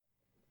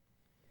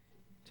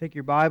Take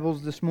your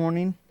Bibles this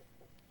morning,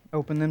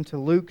 open them to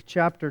Luke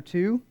chapter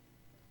 2.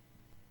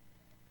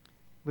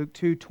 Luke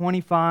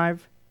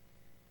 2:25.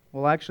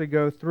 We'll actually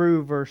go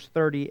through verse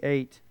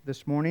 38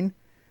 this morning,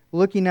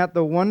 looking at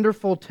the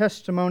wonderful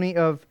testimony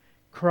of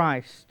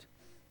Christ.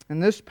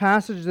 And this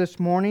passage this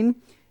morning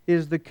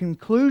is the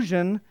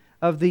conclusion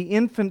of the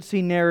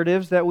infancy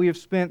narratives that we have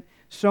spent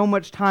so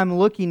much time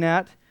looking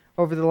at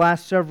over the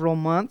last several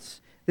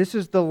months. This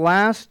is the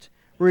last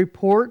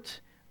report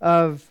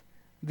of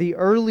the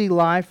early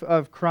life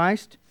of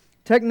Christ.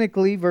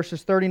 Technically,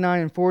 verses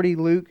 39 and 40,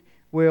 Luke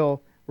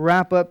will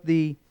wrap up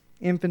the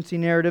infancy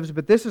narratives,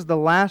 but this is the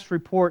last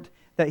report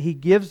that he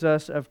gives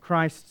us of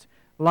Christ's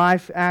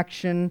life,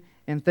 action,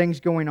 and things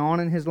going on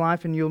in his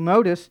life. And you'll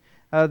notice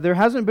there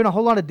hasn't been a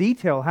whole lot of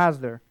detail, has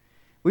there?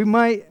 We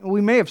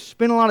may have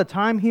spent a lot of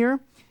time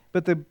here,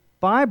 but the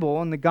Bible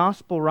and the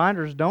gospel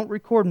writers don't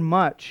record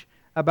much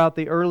about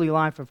the early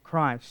life of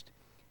Christ.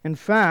 In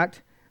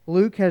fact,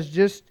 Luke has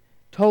just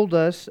told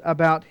us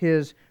about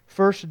his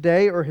first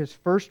day or his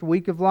first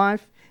week of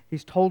life.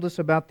 He's told us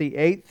about the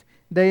 8th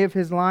day of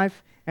his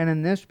life. And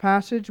in this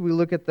passage, we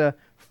look at the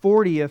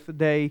 40th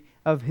day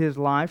of his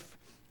life.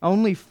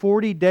 Only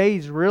 40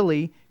 days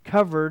really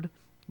covered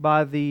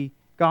by the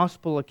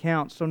gospel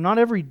accounts. So not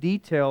every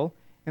detail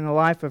in the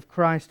life of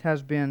Christ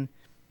has been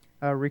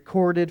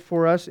recorded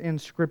for us in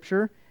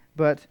Scripture.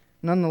 But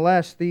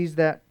nonetheless, these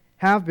that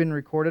have been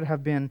recorded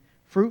have been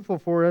fruitful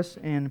for us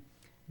and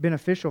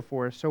beneficial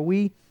for us. So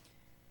we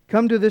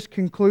come to this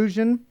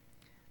conclusion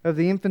of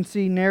the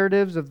infancy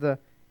narratives, of the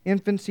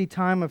infancy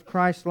time of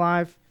Christ's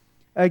life,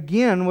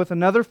 again with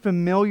another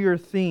familiar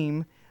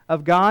theme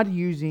of God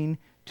using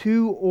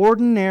two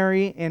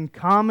ordinary and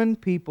common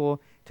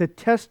people to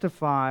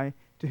testify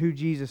to who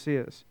Jesus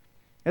is.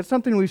 That's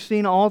something we've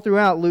seen all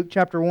throughout Luke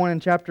chapter 1 and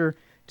chapter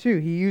 2.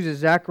 He uses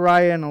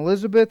Zechariah and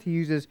Elizabeth, he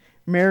uses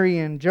Mary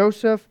and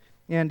Joseph,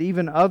 and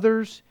even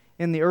others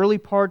in the early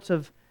parts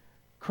of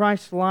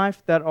Christ's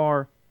life that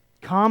are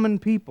common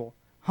people,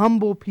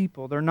 humble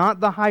people. They're not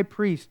the high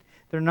priest.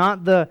 They're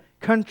not the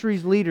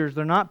country's leaders.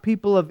 They're not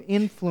people of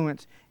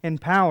influence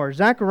and power.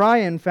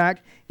 Zechariah, in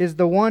fact, is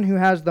the one who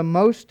has the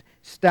most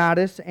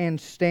status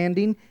and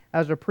standing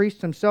as a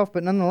priest himself,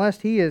 but nonetheless,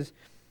 he is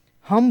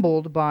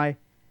humbled by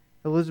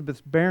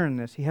Elizabeth's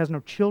barrenness. He has no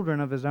children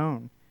of his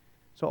own.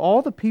 So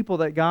all the people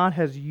that God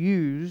has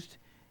used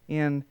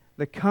in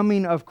the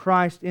coming of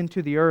Christ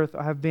into the earth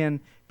have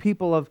been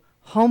people of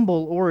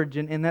humble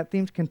origin, and that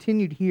theme's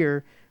continued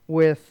here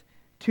with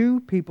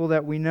two people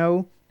that we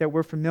know, that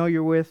we're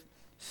familiar with,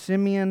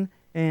 Simeon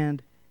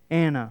and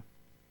Anna.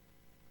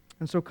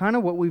 And so kind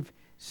of what we've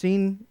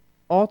seen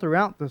all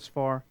throughout this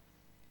far,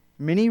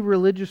 many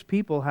religious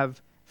people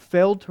have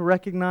failed to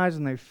recognize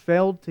and they've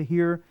failed to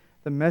hear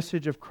the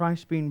message of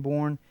Christ being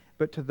born.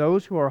 But to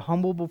those who are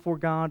humble before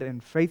God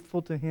and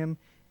faithful to Him,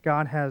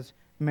 God has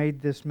made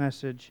this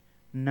message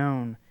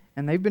known.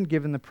 And they've been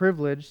given the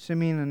privilege,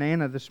 Simeon and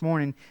Anna this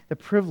morning, the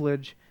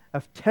privilege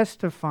of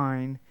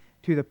testifying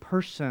to the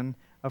person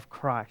of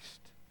Christ.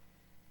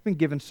 We've been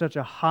given such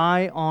a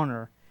high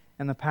honor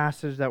in the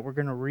passage that we're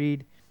going to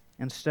read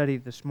and study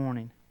this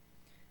morning.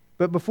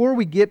 But before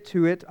we get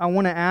to it, I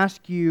want to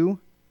ask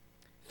you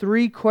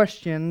 3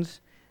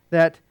 questions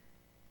that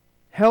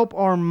help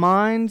our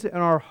minds and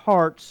our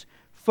hearts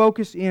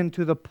focus in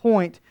to the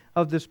point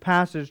of this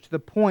passage, to the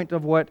point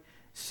of what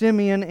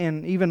Simeon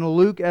and even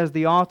Luke as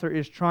the author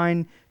is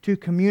trying to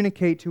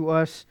communicate to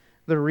us,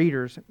 the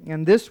readers.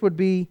 And this would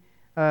be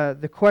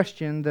the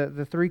question,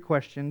 the 3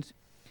 questions.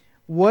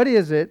 What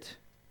is it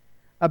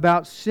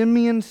about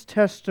Simeon's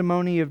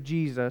testimony of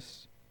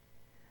Jesus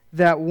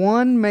that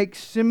 1, makes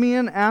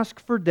Simeon ask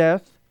for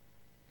death,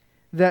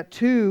 that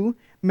 2,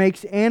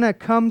 makes Anna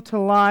come to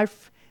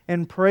life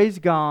and praise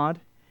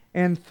God,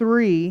 and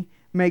 3,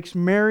 makes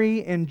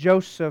Mary and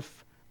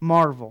Joseph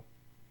marvel?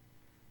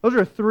 Those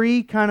are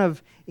 3 kind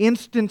of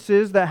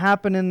instances that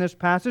happen in this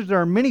passage.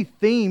 There are many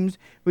themes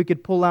we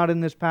could pull out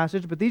in this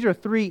passage, but these are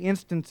 3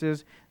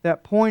 instances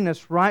that point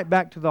us right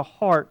back to the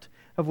heart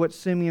of what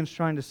Simeon's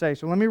trying to say.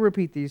 So let me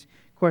repeat these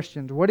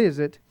questions. What is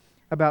it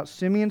about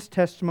Simeon's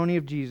testimony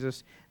of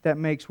Jesus that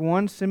makes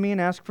 1, Simeon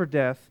ask for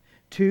death,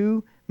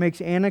 2, makes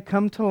Anna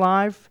come to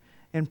life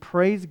and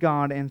praise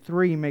God, and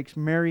 3, makes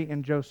Mary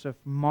and Joseph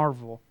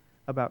marvel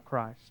about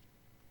Christ?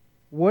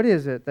 What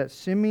is it that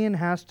Simeon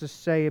has to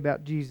say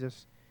about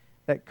Jesus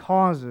that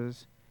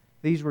causes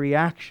these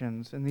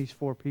reactions in these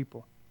 4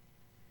 people?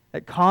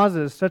 That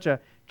causes such a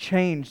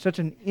change, such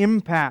an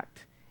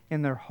impact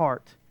in their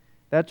heart?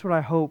 That's what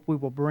I hope we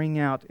will bring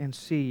out and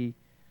see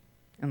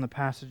in the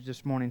passage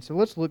this morning. So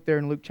let's look there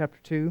in Luke chapter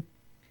 2,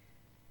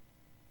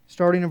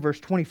 starting in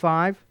verse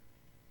 25.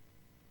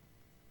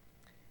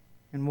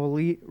 And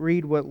we'll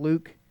read what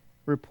Luke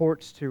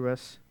reports to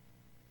us.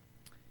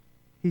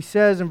 He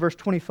says in verse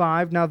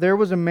 25, "Now there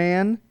was a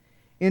man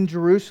in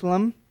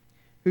Jerusalem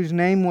whose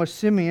name was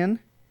Simeon,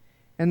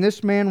 and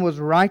this man was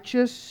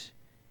righteous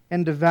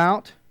and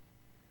devout,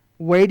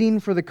 waiting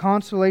for the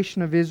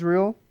consolation of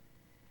Israel,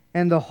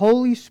 and the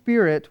Holy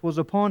Spirit was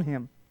upon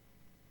him.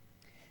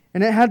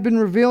 And it had been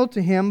revealed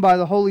to him by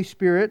the Holy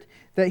Spirit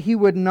that he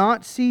would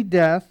not see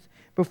death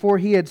before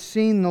he had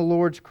seen the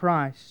Lord's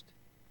Christ.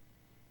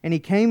 And he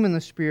came in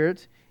the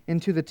Spirit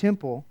into the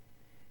temple.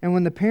 And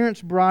when the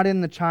parents brought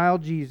in the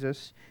child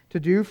Jesus to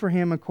do for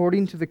him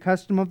according to the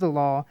custom of the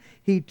law,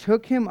 he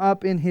took him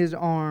up in his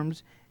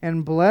arms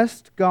and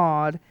blessed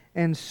God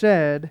and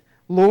said,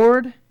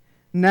 Lord,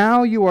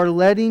 now you are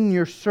letting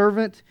your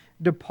servant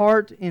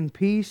depart in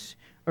peace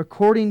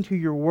according to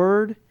your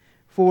word,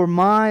 for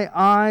my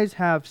eyes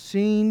have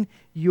seen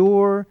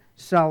your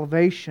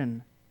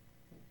salvation,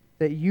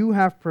 that you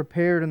have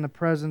prepared in the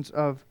presence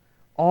of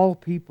all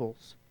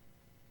peoples,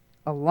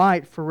 a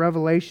light for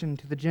revelation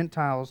to the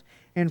Gentiles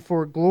and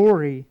for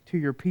glory to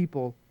your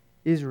people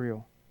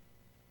Israel.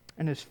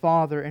 And his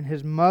father and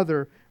his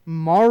mother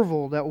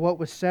marveled at what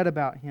was said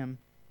about him.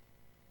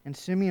 And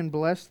Simeon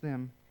blessed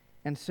them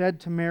and said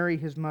to Mary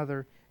his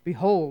mother,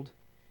 Behold,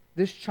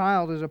 this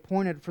child is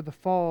appointed for the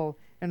fall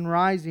and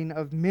rising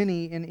of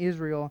many in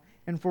Israel,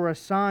 and for a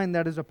sign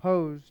that is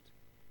opposed.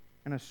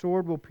 And a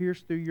sword will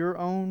pierce through your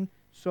own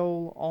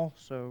soul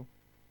also,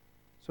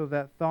 so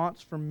that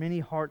thoughts from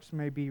many hearts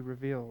may be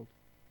revealed.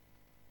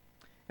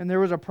 And there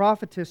was a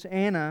prophetess,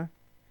 Anna,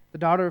 the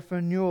daughter of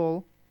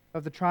Phanuel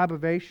of the tribe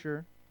of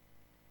Asher.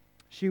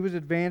 She was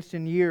advanced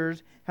in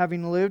years,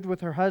 having lived with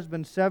her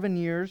husband 7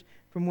 years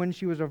from when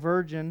she was a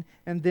virgin,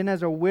 and then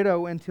as a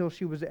widow until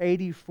she was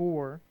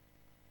 84.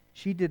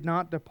 She did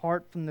not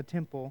depart from the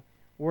temple,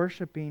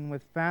 worshiping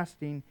with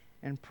fasting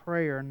and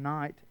prayer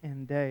night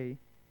and day.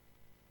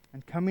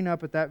 And coming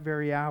up at that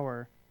very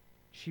hour,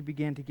 she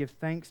began to give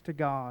thanks to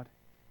God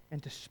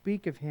and to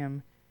speak of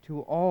Him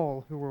to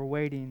all who were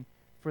waiting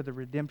for the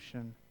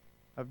redemption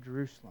of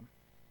Jerusalem.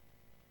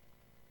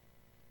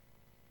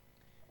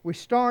 We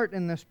start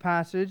in this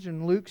passage,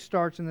 and Luke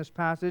starts in this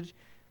passage,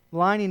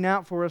 lining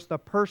out for us the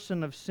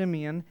person of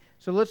Simeon.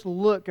 So let's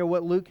look at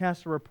what Luke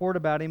has to report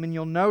about him, and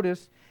you'll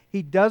notice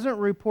he doesn't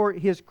report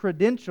his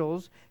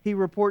credentials, he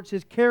reports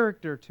his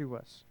character to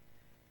us.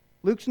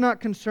 Luke's not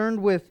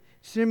concerned with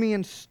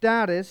Simeon's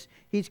status,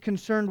 he's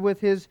concerned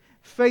with his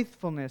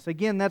faithfulness.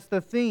 Again, that's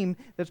the theme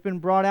that's been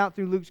brought out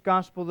through Luke's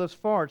gospel thus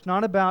far. It's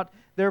not about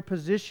their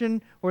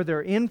position or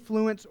their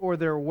influence or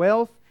their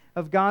wealth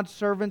of God's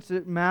servants.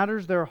 It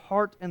matters their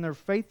heart and their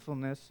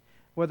faithfulness,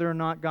 whether or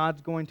not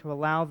God's going to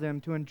allow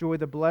them to enjoy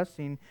the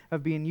blessing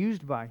of being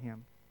used by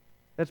Him.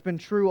 That's been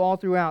true all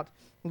throughout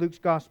Luke's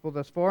gospel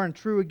thus far, and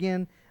true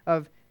again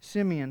of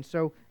Simeon.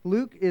 So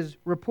Luke is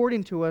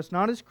reporting to us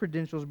not his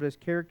credentials but his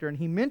character, and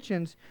he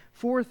mentions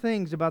 4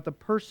 things about the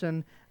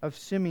person of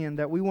Simeon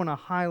that we want to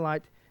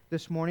highlight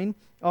this morning.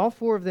 All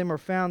 4 of them are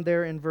found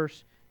there in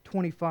verse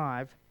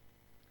 25.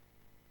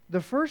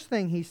 The first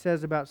thing he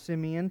says about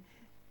Simeon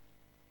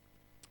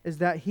is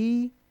that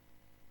he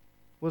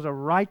was a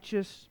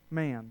righteous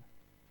man.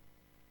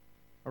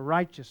 A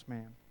righteous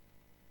man.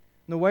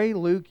 And the way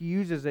Luke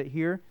uses it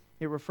here,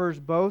 it refers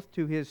both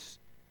to his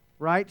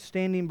right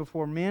standing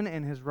before men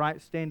and his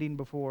right standing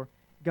before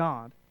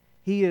God.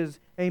 He is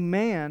a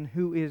man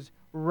who is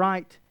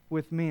right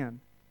with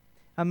men.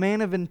 A man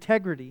of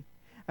integrity.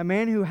 A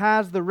man who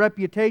has the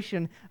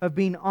reputation of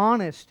being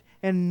honest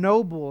and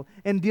noble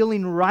and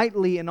dealing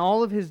rightly in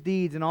all of his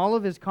deeds and all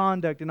of his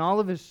conduct and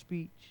all of his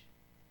speech.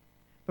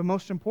 But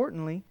most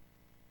importantly,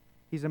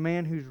 he's a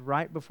man who's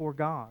right before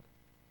God.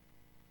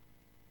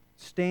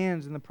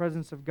 Stands in the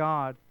presence of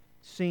God,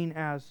 seen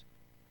as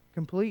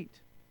complete,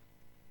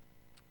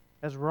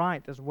 as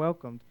right, as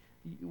welcomed.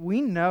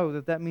 We know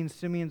that means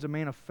Simeon's a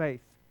man of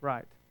faith,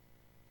 right?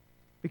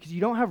 Because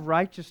you don't have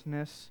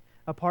righteousness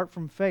apart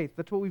from faith.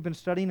 That's what we've been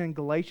studying in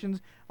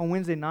Galatians on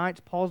Wednesday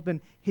nights. Paul's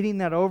been hitting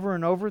that over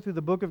and over through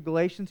the book of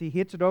Galatians. He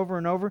hits it over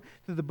and over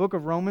through the book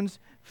of Romans.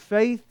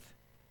 Faith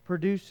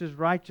produces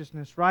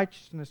righteousness.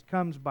 Righteousness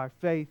comes by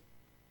faith.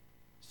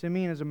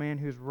 Simeon is a man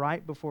who's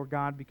right before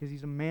God because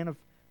he's a man of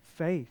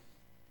faith.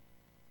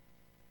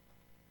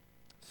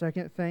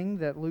 Second thing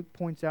that Luke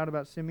points out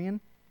about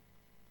Simeon,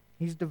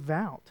 he's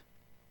devout.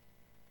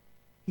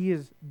 He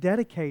is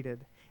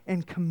dedicated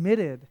and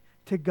committed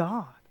to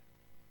God.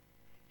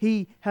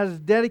 He has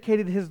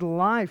dedicated his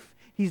life,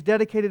 he's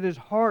dedicated his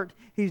heart,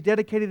 he's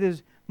dedicated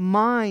his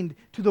mind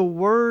to the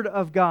Word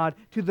of God,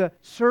 to the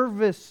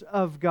service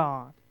of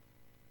God.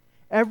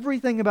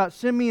 Everything about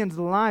Simeon's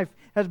life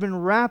has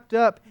been wrapped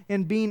up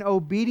in being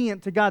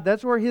obedient to God.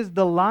 That's where his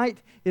delight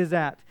is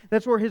at.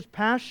 That's where his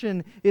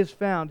passion is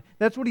found.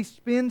 That's what he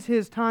spends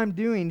his time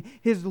doing.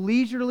 His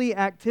leisurely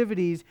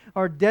activities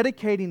are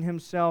dedicating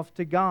himself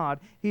to God.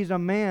 He's a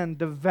man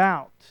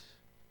devout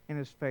in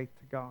his faith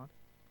to God.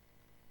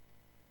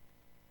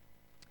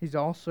 He's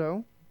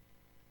also,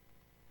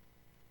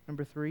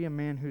 number 3, a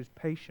man who's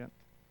patient.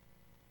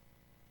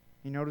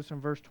 You notice in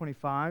verse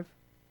 25,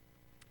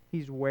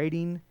 he's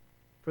waiting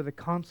for the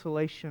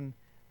consolation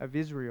of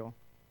Israel.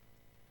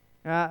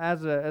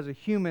 As a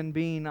human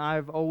being,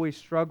 I've always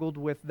struggled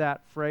with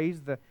that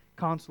phrase, the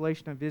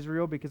consolation of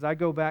Israel, because I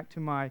go back to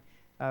my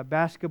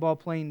basketball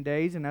playing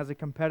days and as a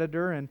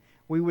competitor, and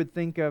we would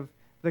think of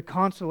the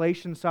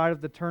consolation side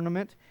of the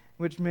tournament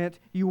which meant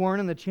you weren't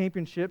in the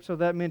championship, so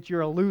that meant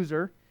you're a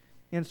loser.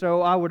 And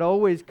so I would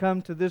always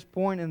come to this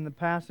point in the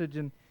passage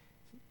and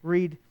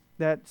read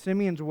that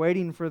Simeon's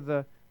waiting for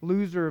the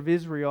loser of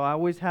Israel. I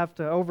always have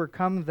to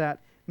overcome that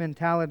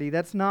mentality.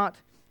 That's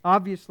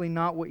obviously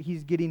not what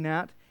he's getting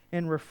at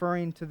in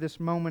referring to this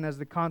moment as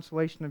the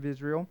consolation of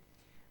Israel.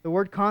 The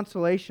word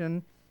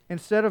consolation,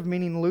 instead of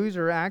meaning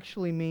loser,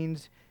 actually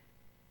means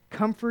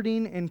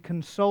comforting and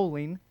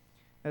consoling.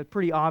 That's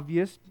pretty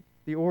obvious,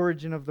 the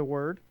origin of the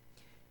word.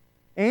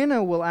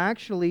 Anna will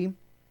actually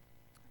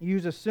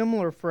use a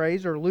similar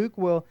phrase, or Luke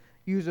will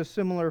use a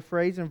similar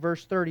phrase in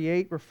verse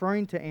 38,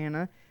 referring to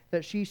Anna,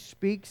 that she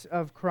speaks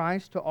of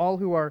Christ to all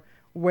who are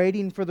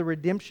waiting for the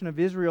redemption of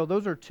Israel.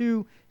 Those are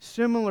two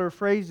similar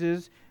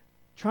phrases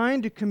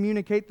trying to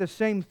communicate the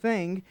same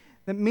thing.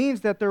 That means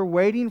that they're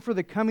waiting for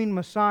the coming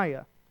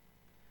Messiah.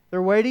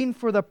 They're waiting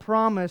for the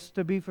promise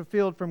to be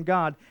fulfilled from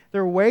God.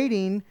 They're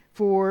waiting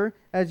for,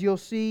 as you'll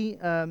see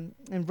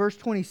in verse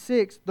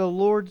 26, the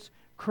Lord's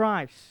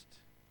Christ.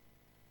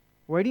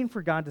 Waiting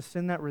for God to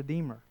send that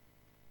Redeemer.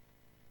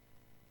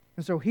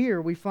 And so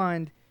here we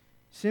find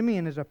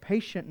Simeon is a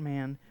patient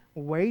man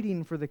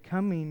waiting for the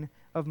coming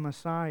of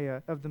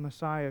Messiah, of the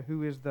Messiah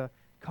who is the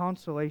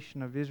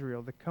consolation of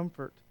Israel, the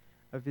comfort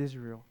of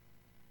Israel.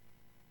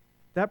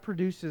 That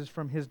produces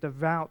from his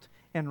devout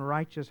and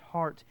righteous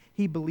heart.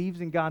 He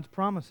believes in God's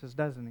promises,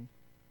 doesn't he?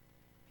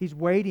 He's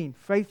waiting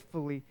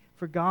faithfully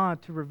for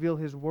God to reveal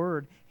His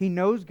Word. He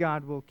knows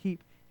God will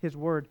keep His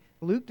Word.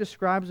 Luke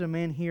describes a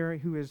man here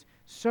who is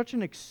such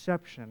an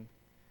exception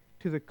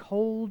to the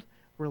cold,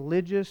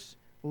 religious,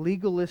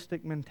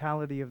 legalistic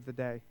mentality of the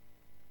day.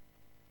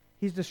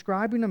 He's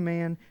describing a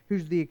man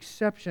who's the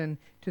exception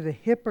to the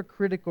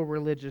hypocritical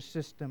religious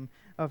system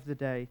of the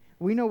day.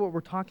 We know what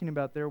we're talking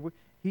about there.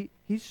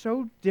 He's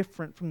so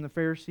different from the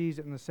Pharisees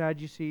and the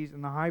Sadducees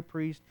and the high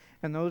priest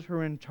and those who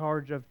are in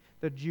charge of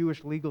the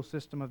Jewish legal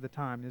system of the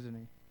time, isn't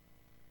he?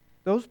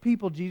 Those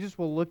people Jesus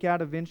will look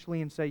at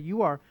eventually and say,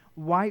 you are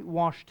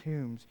whitewashed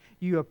tombs.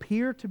 You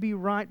appear to be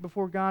right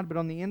before God, but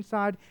on the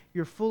inside,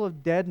 you're full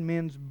of dead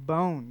men's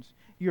bones.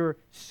 You're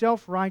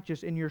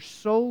self-righteous and your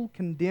soul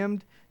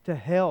condemned to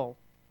hell.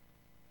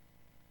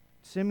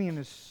 Simeon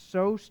is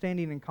so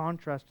standing in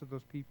contrast to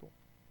those people.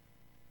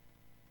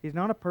 He's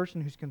not a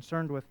person who's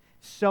concerned with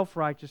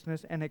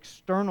self-righteousness and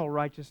external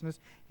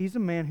righteousness. He's a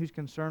man who's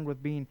concerned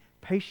with being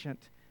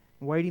patient,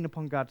 waiting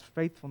upon God's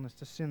faithfulness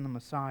to send the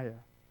Messiah.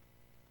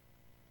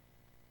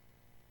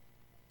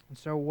 And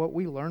so what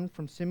we learn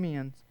from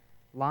Simeon's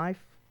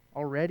life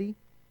already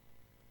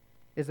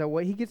is that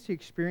what he gets to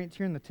experience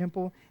here in the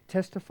temple,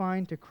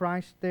 testifying to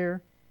Christ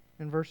there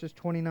in verses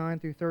 29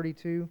 through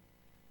 32,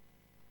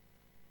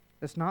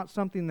 it's not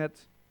something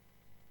that's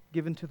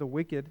given to the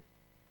wicked.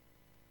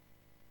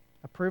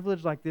 A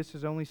privilege like this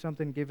is only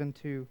something given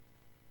to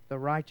the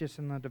righteous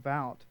and the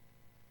devout,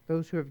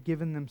 those who have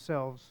given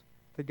themselves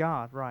to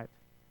God, right?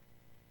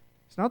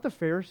 It's not the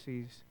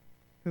Pharisees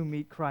who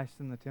meet Christ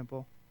in the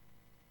temple.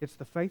 It's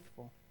the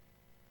faithful.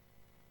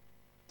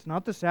 It's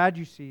not the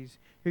Sadducees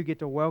who get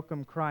to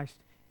welcome Christ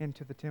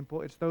into the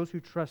temple. It's those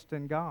who trust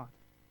in God.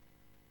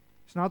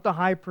 It's not the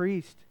high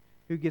priest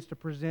who gets to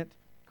present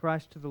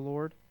Christ to the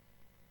Lord.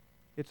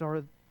 It's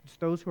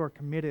those who are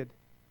committed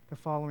to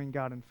following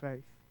God in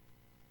faith.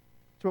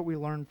 That's what we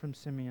learn from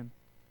Simeon.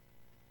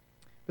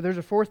 But there's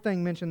a fourth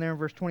thing mentioned there in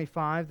verse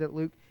 25 that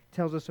Luke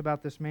tells us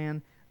about this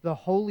man. The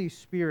Holy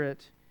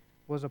Spirit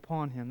was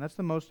upon him. That's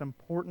the most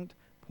important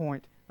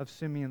point of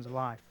Simeon's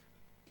life.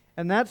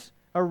 And that's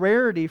a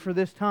rarity for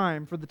this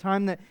time, for the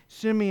time that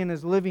Simeon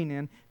is living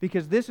in,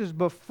 because this is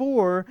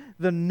before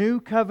the new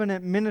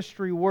covenant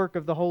ministry work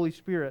of the Holy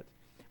Spirit.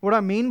 What I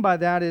mean by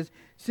that is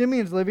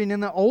Simeon's living in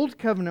the old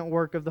covenant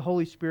work of the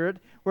Holy Spirit,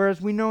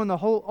 whereas we know in the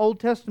whole Old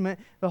Testament,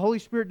 the Holy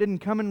Spirit didn't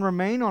come and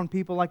remain on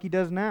people like He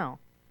does now.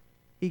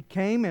 He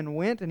came and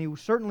went, and He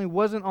certainly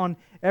wasn't on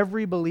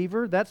every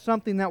believer. That's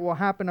something that will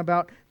happen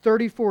about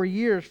 34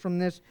 years from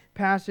this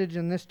passage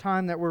and this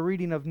time that we're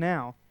reading of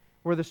now,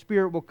 where the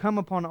Spirit will come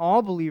upon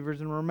all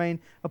believers and remain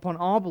upon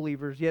all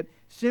believers. Yet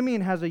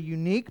Simeon has a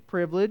unique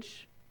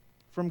privilege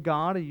from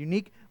God, a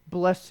unique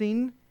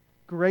blessing,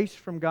 grace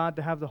from God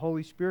to have the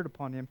Holy Spirit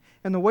upon him.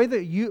 And the way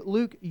that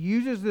Luke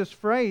uses this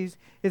phrase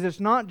is it's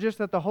not just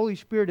that the Holy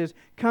Spirit is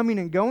coming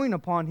and going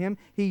upon him.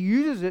 He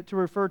uses it to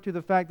refer to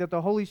the fact that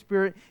the Holy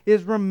Spirit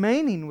is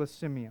remaining with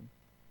Simeon.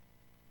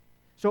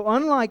 So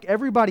unlike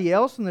everybody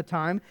else in the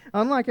time,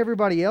 unlike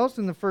everybody else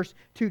in the first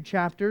two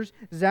chapters,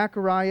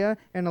 Zechariah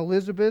and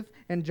Elizabeth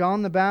and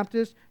John the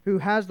Baptist, who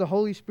has the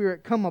Holy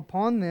Spirit come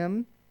upon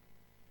them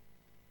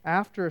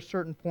after a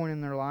certain point in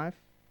their life,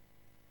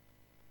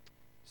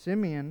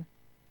 Simeon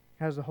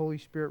has the Holy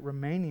Spirit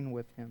remaining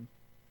with him.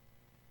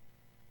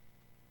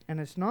 And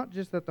it's not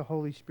just that the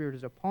Holy Spirit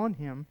is upon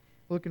him.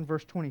 Look in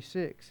verse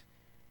 26.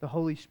 The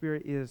Holy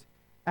Spirit is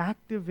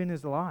active in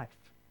his life.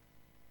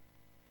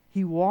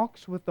 He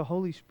walks with the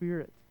Holy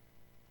Spirit.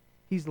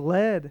 He's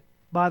led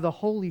by the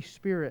Holy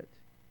Spirit.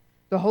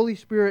 The Holy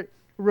Spirit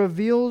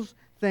reveals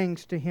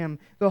things to him.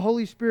 The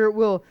Holy Spirit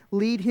will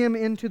lead him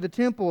into the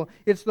temple.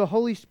 It's the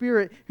Holy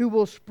Spirit who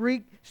will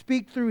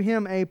speak through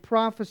him a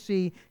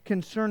prophecy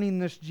concerning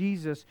this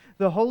Jesus.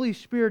 The Holy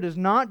Spirit is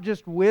not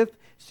just with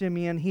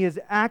Simeon, he is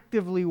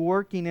actively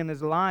working in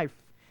his life.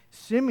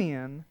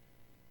 Simeon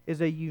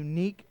is a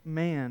unique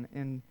man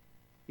in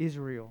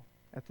Israel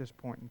at this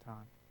point in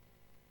time.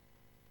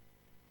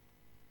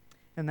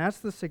 And that's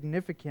the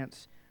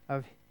significance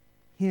of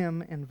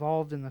him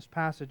involved in this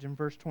passage in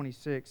verse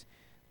 26.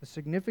 The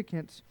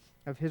significance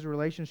of his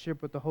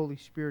relationship with the Holy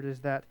Spirit is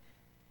that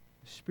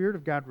the Spirit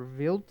of God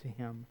revealed to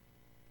him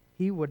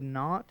he would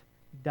not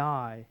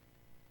die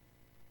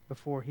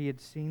before he had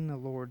seen the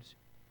Lord's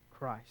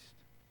Christ.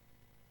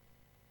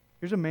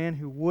 Here's a man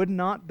who would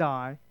not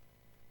die,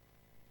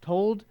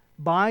 told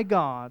by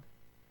God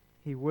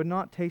he would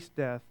not taste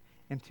death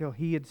until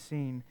he had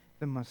seen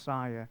the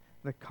Messiah,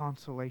 the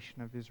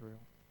consolation of Israel.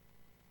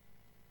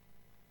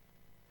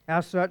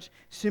 As such,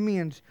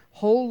 Simeon's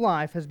whole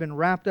life has been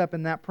wrapped up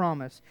in that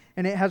promise,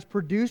 and it has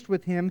produced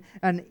with him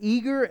an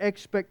eager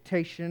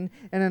expectation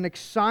and an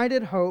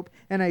excited hope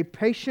and a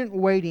patient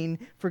waiting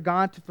for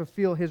God to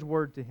fulfill His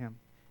word to him.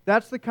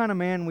 That's the kind of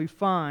man we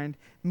find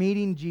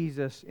meeting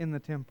Jesus in the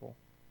temple.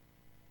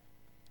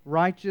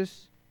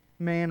 Righteous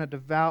man, a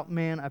devout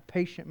man, a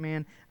patient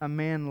man, a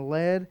man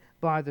led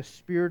by the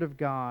Spirit of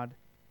God,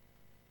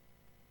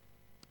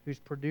 who's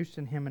produced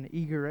in him an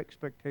eager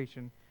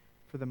expectation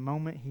for the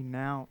moment he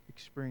now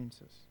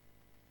experiences.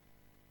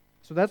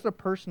 So that's the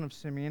person of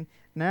Simeon.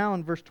 Now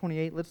in verse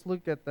 28, let's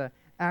look at the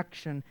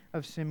action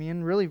of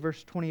Simeon. Really,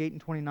 verse 28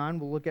 and 29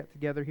 we'll look at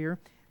together here.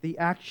 The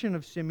action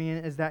of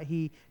Simeon is that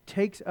he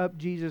takes up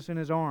Jesus in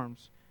his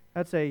arms.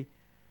 That's a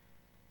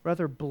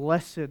rather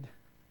blessed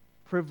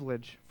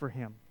privilege for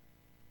him.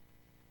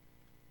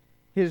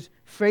 His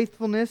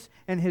faithfulness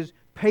and his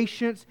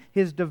patience,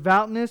 his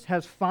devoutness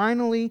has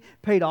finally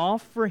paid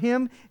off for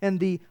him in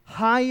the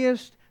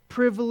highest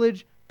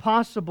privilege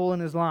possible in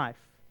his life.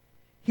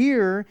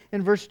 Here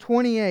in verse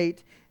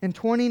 28 and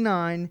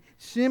 29,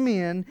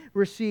 Simeon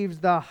receives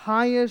the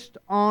highest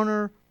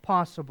honor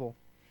possible.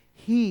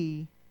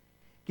 He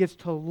gets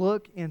to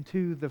look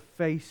into the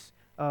face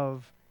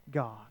of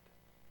God.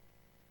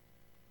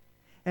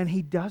 And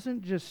he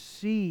doesn't just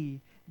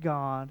see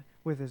God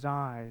with his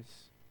eyes.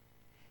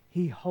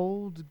 He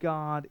holds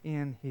God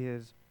in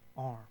his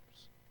arms.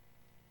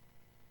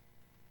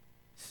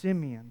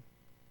 Simeon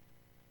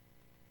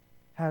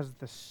has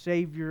the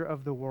Savior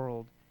of the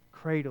world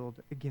cradled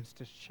against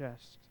his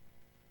chest.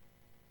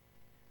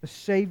 The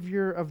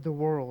Savior of the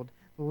world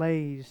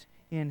lays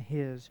in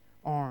his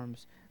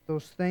arms.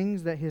 Those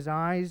things that his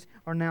eyes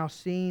are now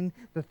seeing,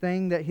 the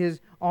thing that his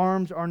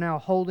arms are now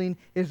holding,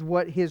 is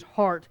what his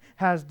heart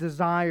has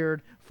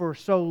desired for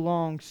so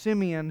long.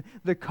 Simeon,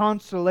 the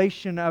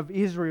consolation of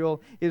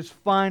Israel, is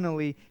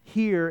finally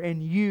here,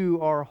 and you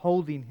are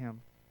holding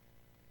him.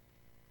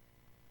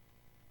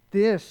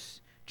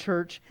 This,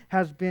 church,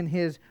 has been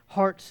his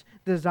heart's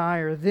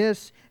desire.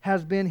 This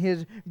has been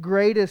his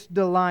greatest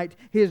delight,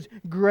 his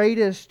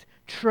greatest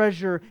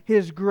treasure,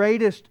 his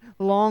greatest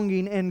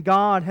longing, and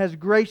God has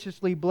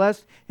graciously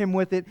blessed him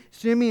with it.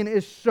 Simeon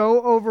is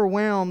so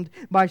overwhelmed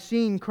by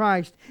seeing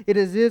Christ, it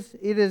is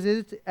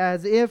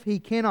as if he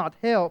cannot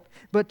help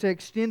but to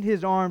extend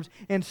his arms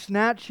and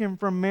snatch him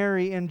from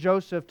Mary and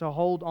Joseph to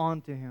hold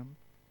on to him.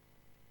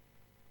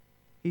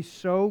 He's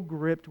so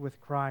gripped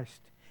with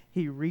Christ,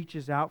 he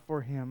reaches out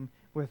for him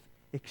with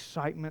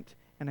excitement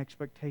and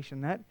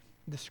expectation. That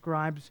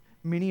describes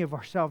many of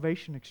our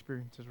salvation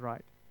experiences,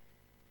 right?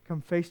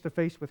 Come face to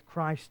face with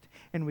Christ,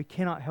 and we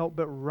cannot help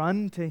but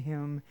run to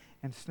Him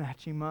and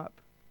snatch Him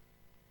up.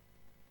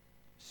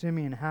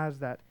 Simeon has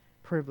that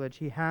privilege.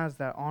 He has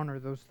that honor,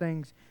 those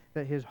things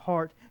that his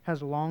heart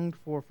has longed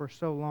for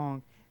so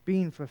long,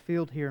 being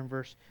fulfilled here in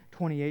verse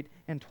 28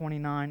 and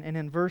 29. And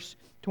in verse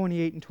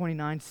 28 and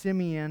 29,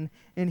 Simeon,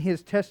 in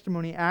his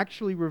testimony,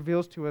 actually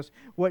reveals to us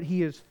what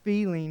he is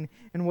feeling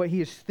and what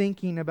he is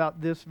thinking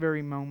about this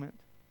very moment.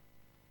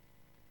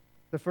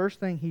 The first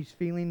thing he's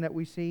feeling that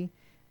we see,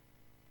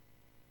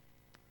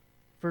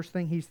 first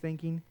thing he's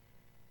thinking,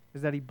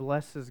 is that he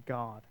blesses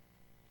God.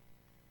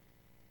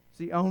 It's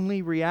the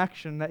only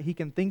reaction that he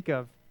can think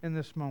of in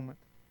this moment.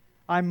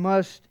 I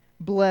must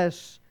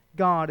bless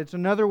God. It's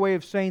another way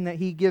of saying that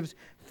he gives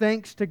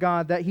thanks to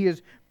God, that he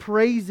is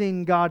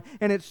praising God.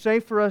 And it's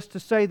safe for us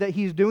to say that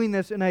he's doing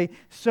this in a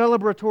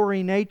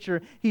celebratory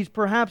nature. He's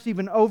perhaps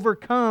even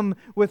overcome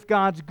with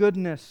God's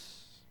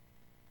goodness.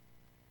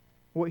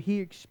 What he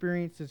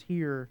experiences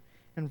here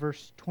in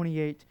verse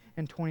 28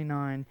 and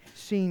 29,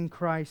 seeing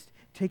Christ,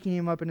 taking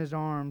him up in his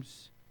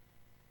arms,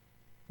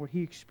 what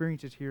he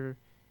experiences here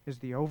is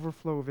the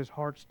overflow of his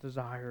heart's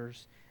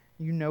desires.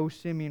 You know,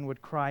 Simeon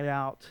would cry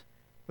out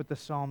with the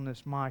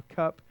psalmist, "My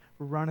cup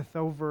runneth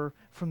over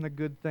from the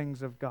good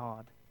things of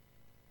God."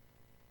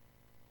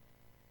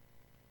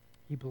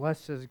 He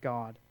blesses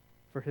God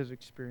for his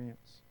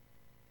experience.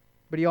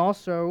 But he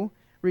also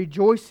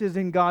rejoices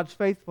in God's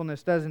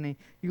faithfulness, doesn't he?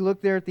 You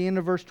look there at the end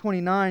of verse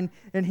 29,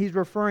 and he's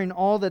referring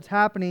all that's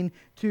happening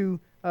to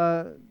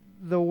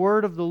the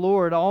word of the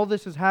Lord. All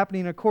this is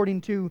happening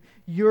according to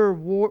your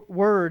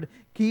word.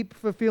 Keep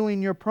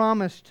fulfilling your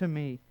promise to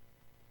me.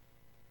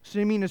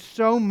 Simeon is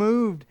so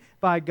moved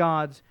by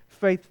God's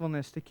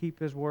faithfulness to keep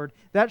His word.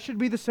 That should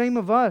be the same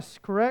of us,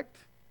 correct?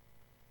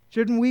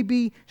 Shouldn't we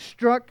be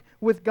struck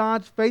with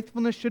God's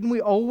faithfulness? Shouldn't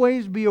we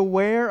always be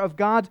aware of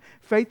God's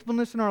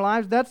faithfulness in our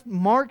lives? That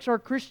marks our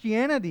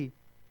Christianity.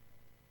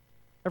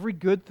 Every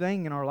good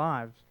thing in our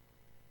lives,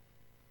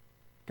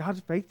 God's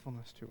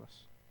faithfulness to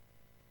us.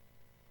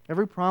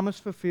 Every promise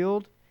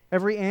fulfilled,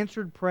 every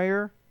answered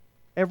prayer,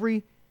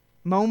 every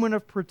moment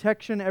of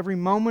protection, every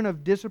moment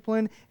of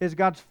discipline is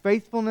God's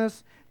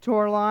faithfulness to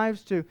our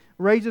lives, to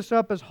raise us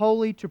up as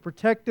holy, to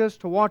protect us,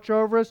 to watch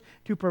over us,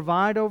 to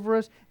provide over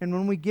us. And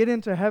when we get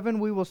into heaven,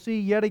 we will see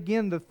yet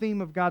again the theme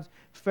of God's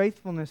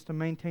faithfulness to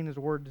maintain His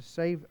word to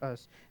save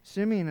us.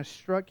 Simeon is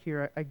struck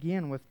here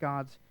again with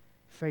God's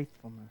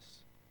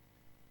faithfulness.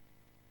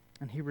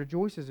 And he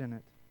rejoices in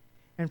it.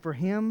 And for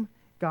him,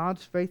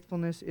 God's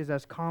faithfulness is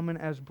as common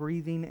as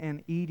breathing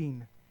and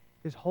eating.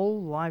 His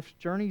whole life's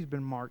journey has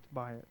been marked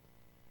by it.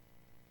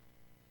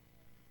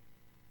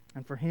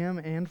 And for him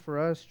and for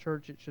us,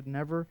 church, it should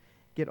never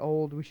get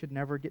old. We should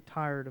never get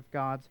tired of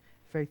God's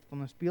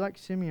faithfulness. Be like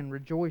Simeon,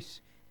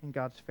 rejoice in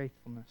God's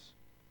faithfulness.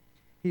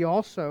 He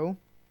also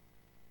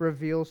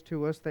reveals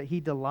to us that he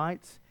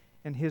delights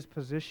in his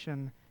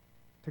position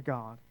to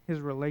God, his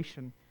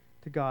relation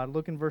to God.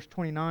 Look in verse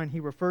 29. He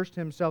refers to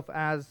himself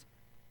as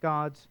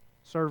God's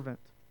servant.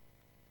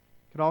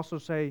 Could also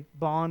say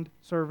bond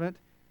servant.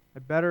 A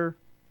better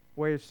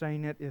way of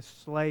saying it is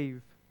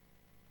slave.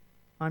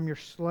 I'm your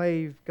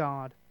slave,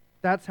 God.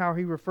 That's how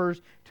he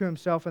refers to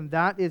himself, and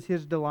that is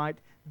his delight.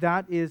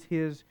 That is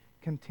his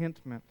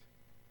contentment.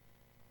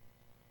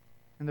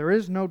 And there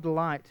is no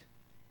delight,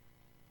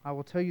 I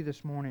will tell you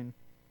this morning,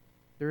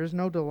 there is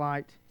no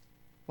delight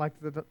like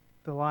the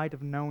delight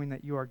of knowing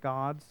that you are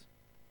God's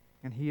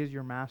and He is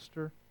your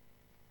master.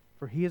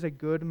 For He is a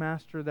good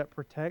master that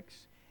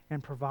protects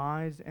and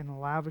provides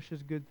and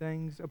lavishes good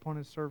things upon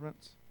His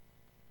servants.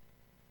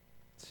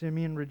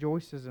 Simeon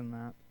rejoices in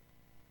that.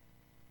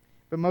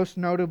 But most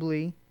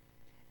notably,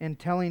 in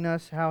telling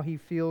us how he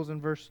feels in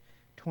verse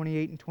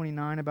 28 and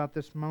 29 about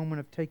this moment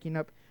of taking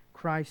up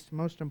Christ,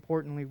 most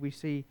importantly, we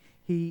see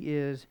he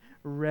is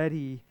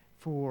ready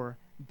for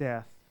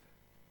death.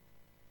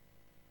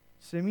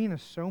 Simeon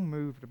is so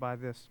moved by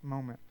this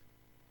moment,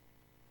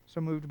 so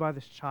moved by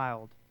this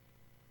child.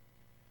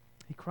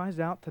 He cries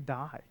out to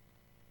die.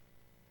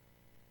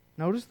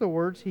 Notice the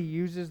words he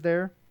uses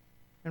there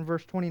in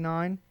verse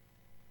 29.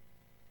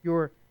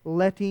 You're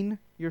letting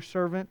your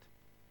servant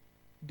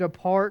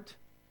depart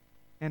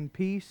in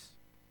peace.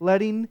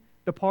 Letting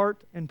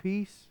depart in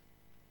peace.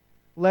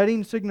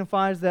 Letting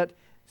signifies that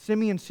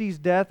Simeon sees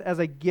death as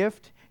a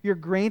gift. You're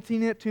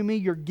granting it to me.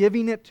 You're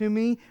giving it to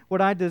me.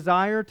 What I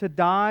desire to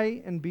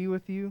die and be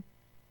with you.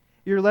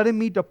 You're letting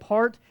me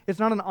depart. It's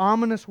not an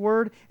ominous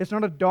word. It's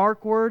not a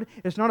dark word.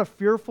 It's not a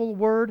fearful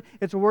word.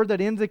 It's a word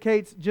that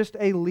indicates just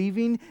a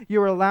leaving.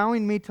 You're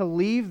allowing me to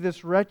leave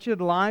this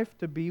wretched life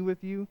to be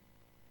with you.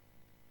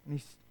 And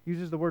he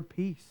uses the word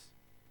peace.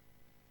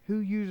 Who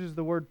uses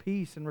the word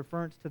peace in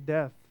reference to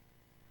death?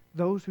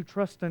 Those who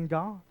trust in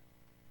God.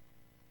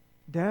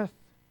 Death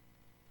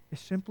is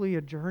simply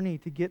a journey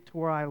to get to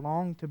where I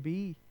long to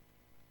be.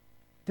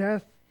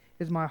 Death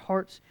is my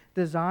heart's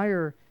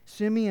desire.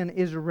 Simeon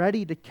is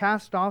ready to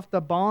cast off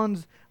the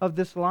bonds of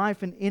this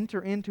life and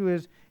enter into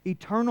his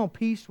eternal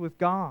peace with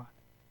God,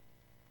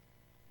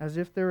 as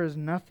if there is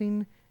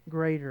nothing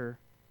greater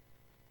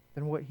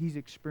than what he's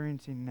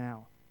experiencing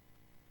now.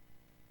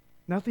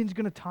 Nothing's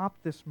going to top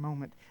this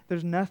moment.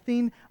 There's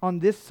nothing on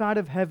this side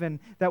of heaven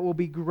that will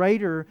be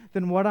greater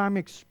than what I'm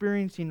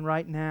experiencing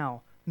right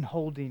now in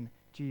holding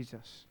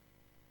Jesus.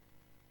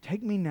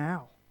 Take me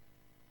now.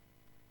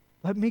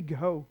 Let me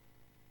go.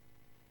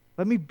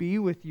 Let me be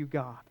with you,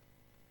 God.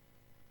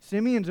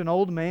 Simeon's an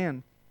old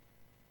man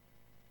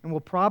and will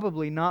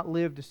probably not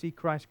live to see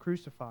Christ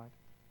crucified.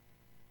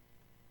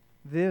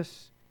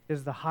 This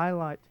is the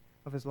highlight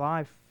of his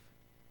life.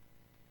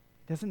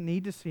 He doesn't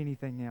need to see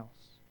anything else.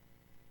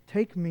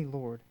 Take me,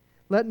 Lord.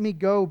 Let me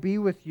go be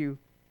with you.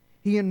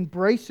 He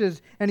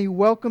embraces and he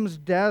welcomes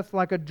death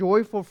like a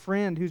joyful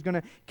friend who's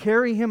going to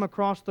carry him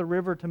across the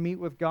river to meet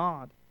with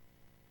God.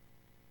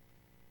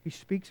 He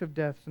speaks of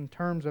death in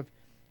terms of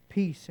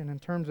peace and in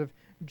terms of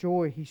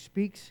joy. He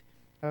speaks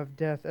of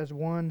death as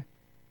one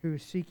who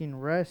is seeking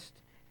rest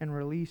and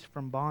release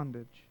from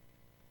bondage.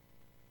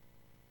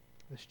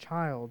 This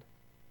child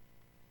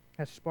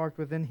has sparked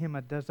within him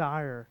a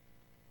desire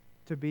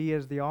to be,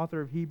 as the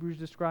author of Hebrews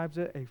describes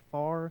it, a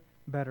far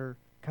better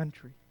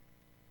country.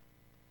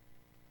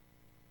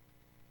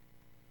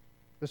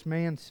 This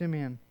man,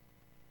 Simeon,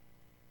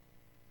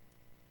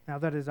 now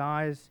that his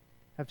eyes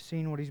have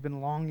seen what he's been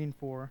longing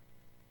for,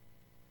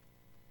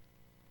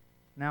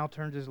 now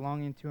turns his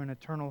longing to an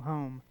eternal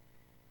home,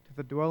 to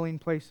the dwelling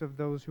place of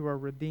those who are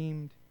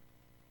redeemed.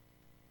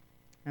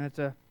 And it's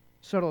a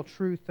subtle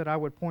truth that I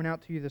would point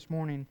out to you this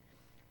morning.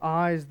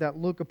 Eyes that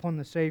look upon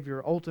the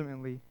Savior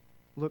ultimately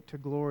look to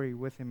glory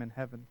with Him in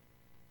heaven.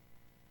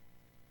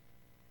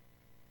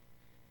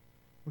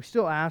 We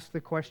still ask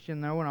the question,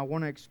 though, and I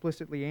want to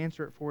explicitly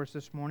answer it for us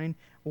this morning.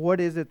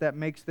 What is it that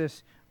makes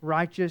this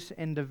righteous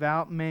and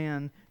devout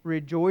man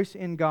rejoice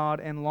in God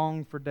and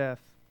long for death?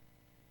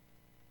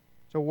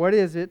 So what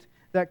is it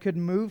that could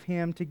move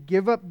him to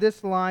give up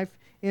this life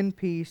in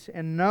peace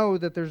and know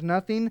that there's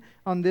nothing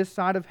on this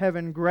side of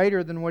heaven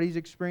greater than what he's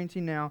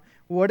experiencing now?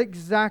 What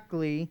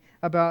exactly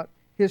about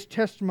his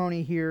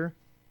testimony here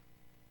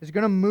is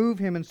going to move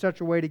him in such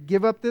a way to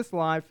give up this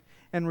life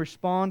and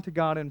respond to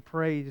God in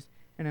praise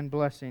and in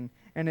blessing?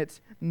 And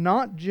it's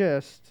not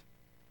just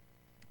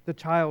the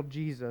child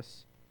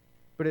Jesus,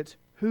 but it's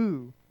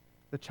who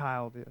the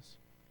child is.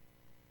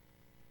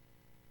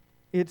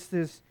 It's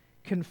this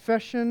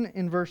confession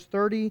in verse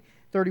 30,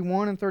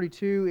 31, and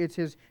 32. It's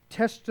his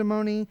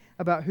testimony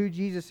about who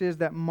Jesus is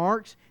that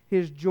marks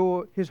his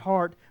joy, his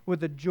heart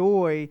with a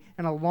joy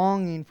and a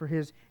longing for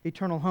his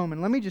eternal home.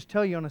 And let me just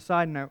tell you on a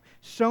side note,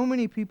 so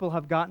many people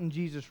have gotten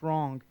Jesus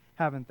wrong,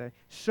 haven't they?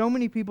 So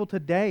many people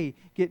today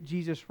get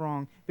Jesus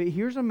wrong. But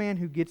here's a man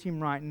who gets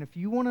him right. And if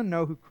you want to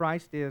know who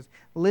Christ is,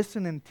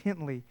 listen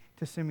intently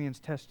to Simeon's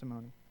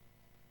testimony.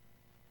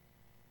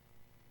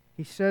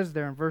 He says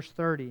there in verse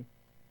 30,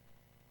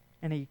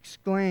 and he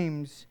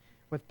exclaims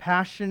with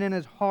passion in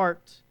his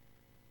heart,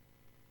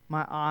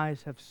 "My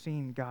eyes have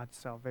seen God's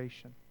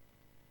salvation."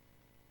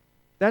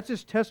 That's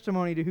his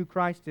testimony to who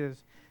Christ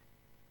is.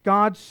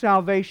 God's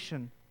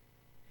salvation.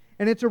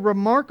 And it's a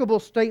remarkable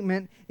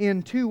statement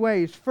in two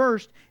ways.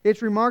 First,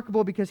 it's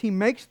remarkable because he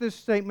makes this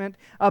statement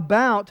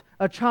about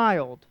a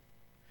child,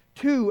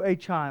 to a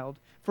child.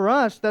 For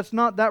us, that's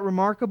not that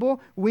remarkable.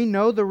 We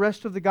know the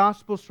rest of the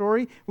gospel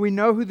story. We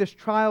know who this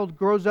child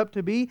grows up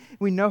to be.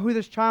 We know who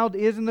this child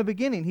is in the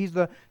beginning. He's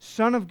the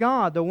Son of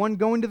God, the one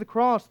going to the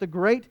cross, the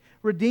great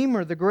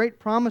Redeemer, the great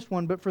promised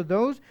one. But for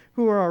those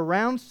who are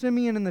around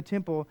Simeon in the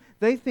temple,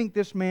 they think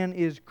this man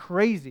is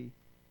crazy.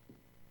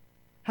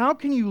 How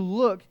can you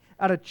look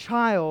at a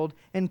child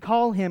and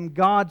call him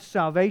God's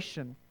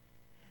salvation?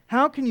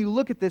 How can you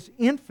look at this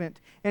infant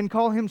and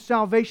call him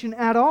salvation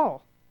at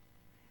all?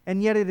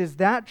 And yet it is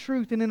that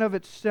truth in and of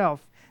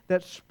itself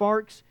that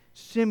sparks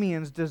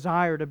Simeon's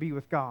desire to be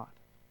with God.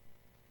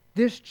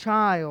 This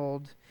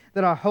child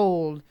that I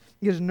hold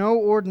is no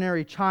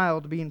ordinary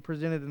child being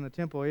presented in the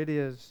temple. It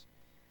is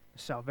the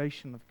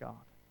salvation of God.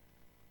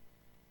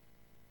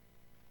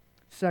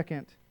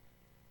 Second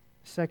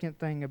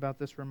thing about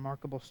this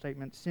remarkable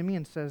statement,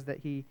 Simeon says that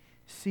he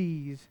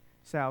sees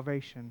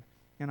salvation.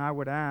 And I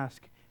would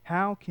ask,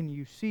 how can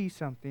you see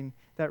something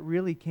that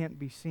really can't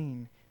be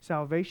seen?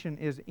 Salvation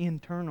is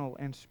internal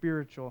and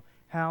spiritual.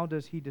 How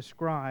does he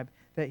describe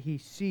that he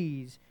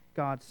sees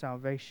God's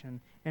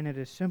salvation? And it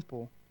is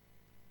simple.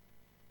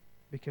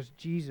 Because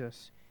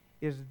Jesus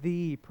is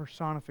the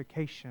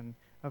personification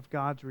of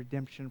God's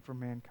redemption for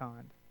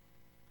mankind.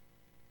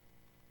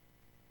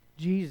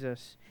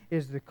 Jesus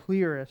is the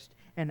clearest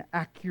and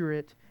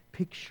accurate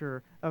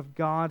picture of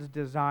God's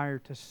desire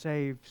to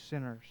save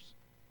sinners.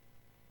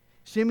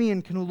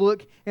 Simeon can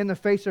look in the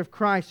face of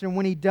Christ, and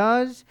when he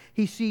does,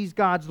 he sees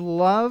God's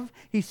love,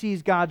 he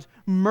sees God's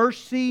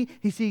mercy,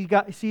 he sees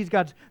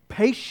God's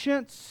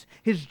patience,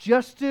 His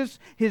justice,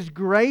 His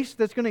grace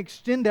that's going to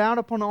extend out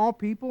upon all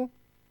people.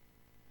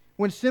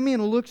 When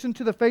Simeon looks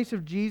into the face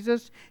of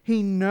Jesus,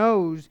 he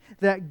knows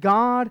that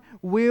God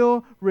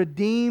will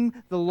redeem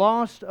the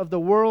lost of the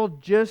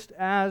world just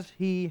as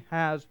He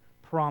has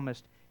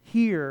promised.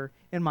 Here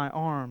in my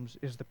arms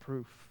is the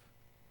proof.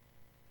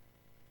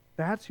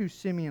 That's who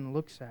Simeon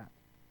looks at.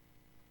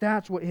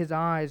 That's what his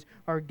eyes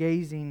are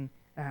gazing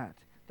at.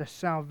 The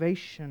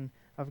salvation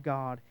of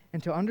God.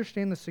 And to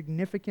understand the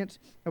significance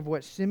of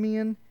what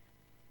Simeon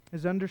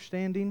is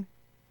understanding,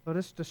 let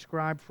us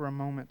describe for a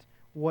moment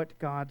what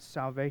God's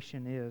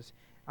salvation is.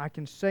 I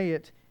can say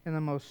it in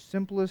the most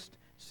simplest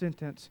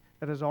sentence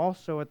that is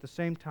also at the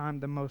same time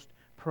the most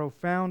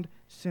profound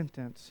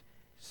sentence.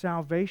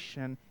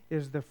 Salvation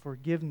is the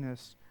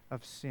forgiveness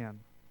of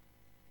sin.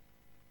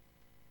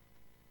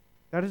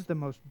 That is the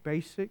most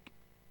basic,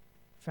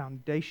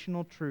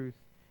 foundational truth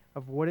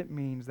of what it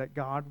means that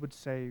God would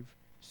save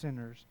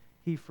sinners.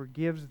 He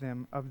forgives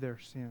them of their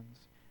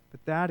sins.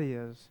 But that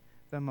is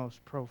the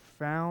most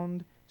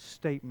profound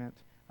statement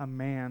a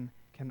man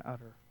can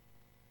utter.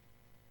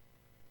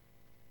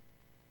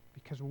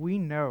 Because we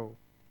know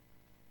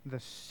the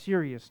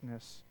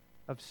seriousness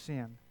of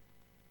sin.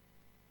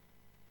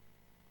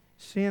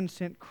 Sin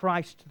sent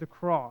Christ to the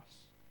cross.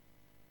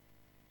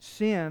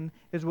 Sin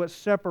is what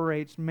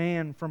separates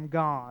man from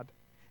God.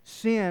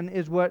 Sin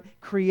is what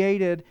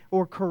created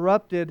or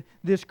corrupted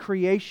this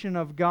creation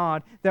of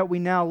God that we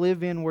now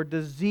live in, where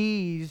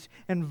disease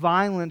and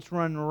violence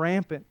run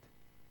rampant.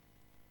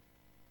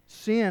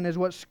 Sin is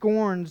what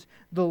scorns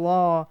the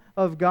law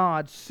of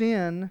God.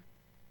 Sin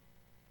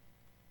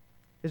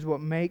is what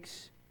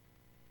makes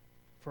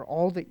for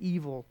all the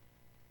evil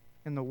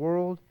in the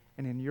world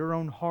and in your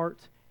own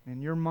heart and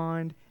in your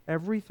mind,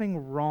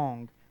 everything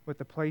wrong with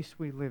the place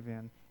we live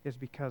in is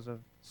because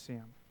of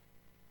sin.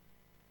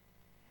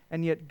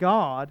 And yet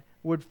God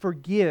would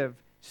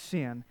forgive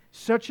sin.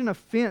 Such an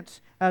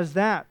offense as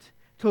that,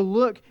 to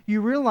look,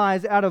 you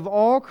realize out of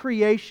all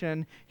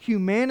creation,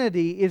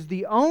 humanity is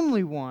the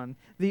only one,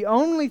 the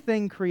only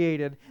thing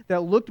created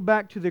that looked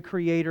back to the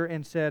Creator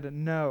and said,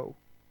 no.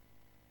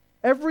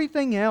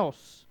 Everything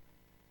else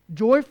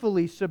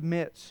joyfully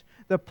submits.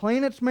 The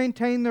planets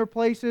maintain their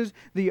places.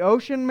 The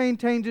ocean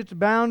maintains its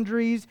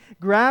boundaries.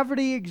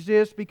 Gravity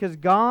exists because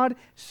God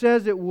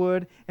says it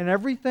would. And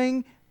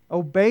everything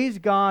obeys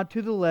God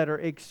to the letter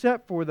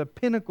except for the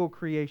pinnacle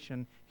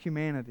creation,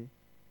 humanity.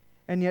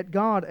 And yet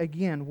God,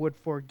 again, would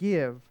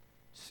forgive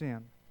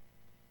sin.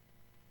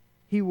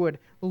 He would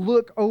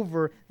look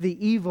over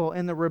the evil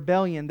and the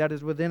rebellion that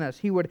is within us.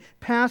 He would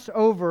pass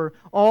over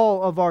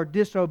all of our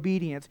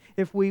disobedience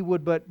if we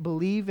would but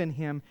believe in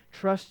Him,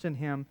 trust in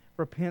Him,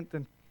 repent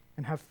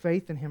and have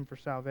faith in Him for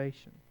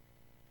salvation.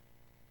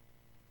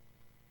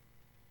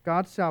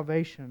 God's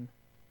salvation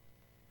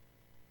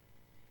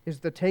is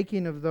the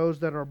taking of those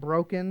that are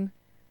broken,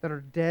 that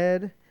are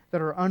dead,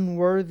 that are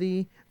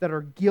unworthy, that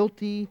are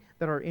guilty,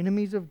 that are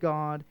enemies of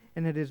God,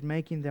 and it is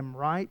making them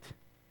right,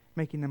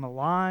 making them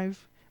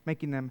alive,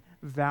 making them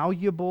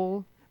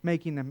valuable,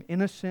 making them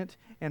innocent,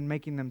 and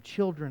making them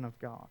children of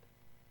God.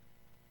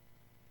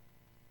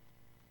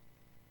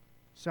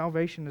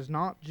 Salvation is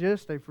not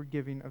just a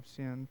forgiving of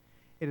sin,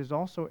 it is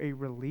also a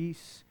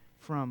release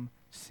from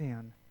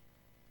sin.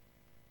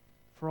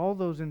 For all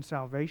those in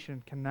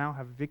salvation can now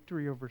have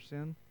victory over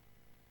sin.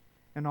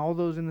 And all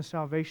those in the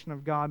salvation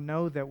of God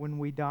know that when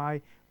we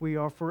die, we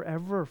are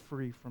forever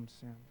free from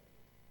sin.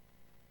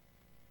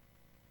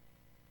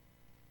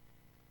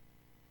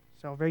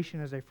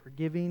 Salvation is a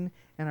forgiving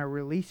and a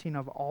releasing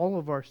of all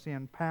of our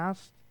sin,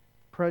 past,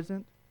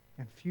 present,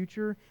 and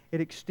future.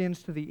 It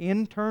extends to the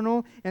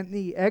internal and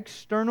the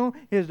external.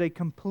 It is a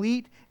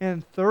complete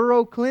and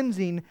thorough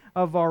cleansing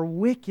of our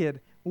wicked,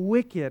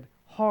 wicked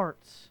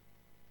hearts.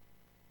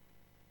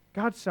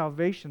 God's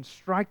salvation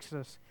strikes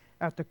us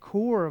at the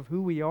core of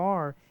who we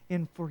are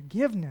in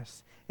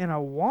forgiveness, in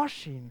a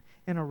washing,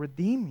 in a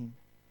redeeming.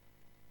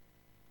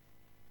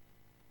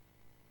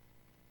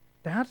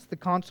 That's the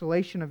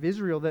consolation of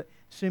Israel that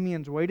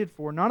Simeon's waited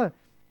for. Not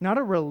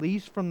a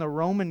release from the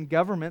Roman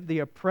government, the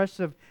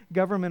oppressive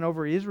government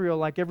over Israel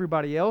like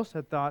everybody else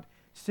had thought.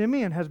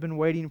 Simeon has been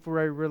waiting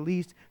for a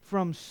release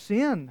from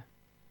sin.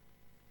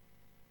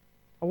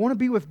 I want to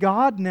be with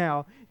God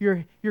now.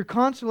 Your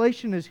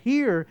consolation is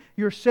here.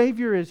 Your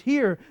Savior is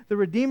here. The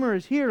Redeemer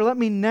is here. Let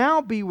me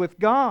now be with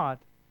God.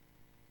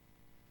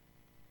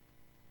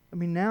 Let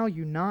me now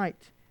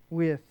unite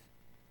with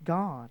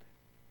God.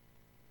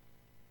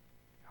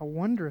 How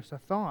wondrous a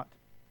thought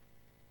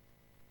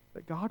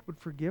that God would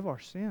forgive our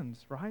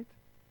sins, right?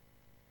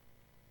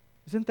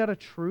 Isn't that a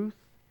truth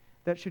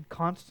that should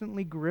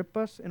constantly grip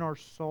us in our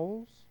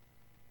souls?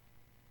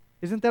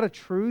 Isn't that a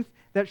truth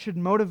that should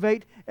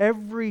motivate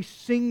every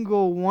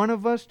single one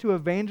of us to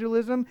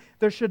evangelism?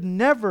 There should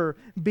never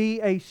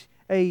be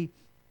a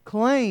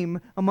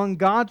claim among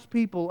God's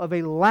people of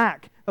a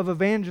lack of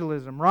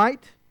evangelism,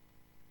 right?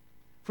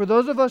 For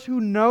those of us who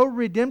know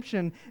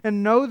redemption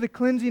and know the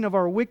cleansing of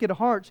our wicked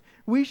hearts,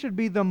 we should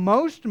be the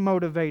most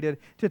motivated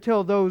to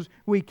tell those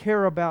we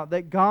care about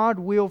that God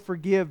will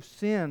forgive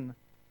sin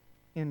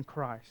in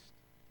Christ.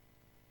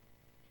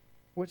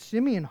 What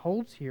Simeon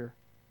holds here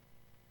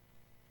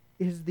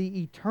is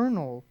the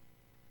eternal,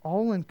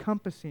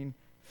 all-encompassing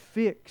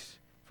fix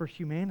for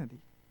humanity.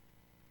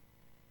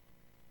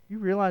 You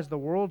realize the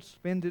world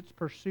spends its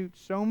pursuit.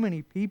 So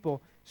many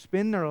people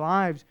spend their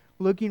lives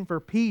looking for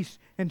peace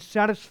and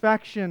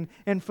satisfaction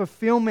and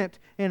fulfillment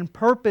and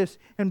purpose.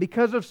 And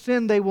because of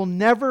sin, they will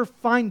never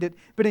find it.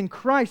 But in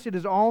Christ, it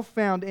is all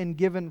found and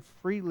given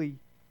freely.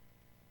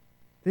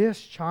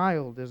 This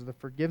child is the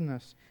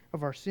forgiveness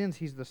of our sins.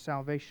 He's the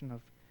salvation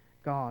of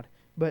God.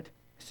 But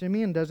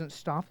Simeon doesn't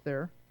stop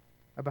there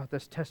about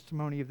this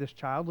testimony of this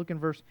child. Look in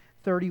verse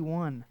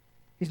 31.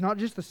 He's not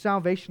just the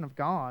salvation of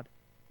God.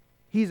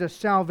 He's a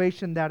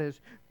salvation that is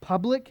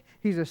public.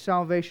 He's a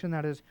salvation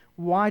that is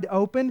wide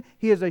open.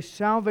 He is a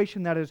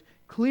salvation that is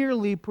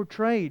clearly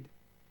portrayed.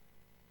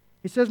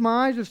 He says,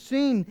 "My eyes have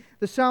seen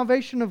the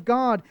salvation of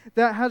God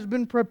that has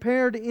been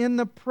prepared in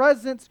the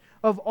presence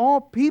of all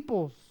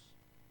peoples."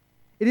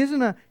 It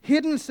isn't a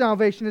hidden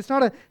salvation. It's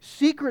not a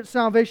secret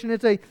salvation.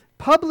 It's a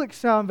public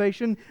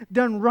salvation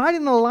done right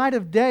in the light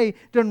of day,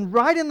 done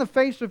right in the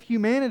face of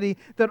humanity,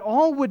 that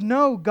all would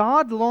know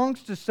God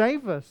longs to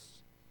save us.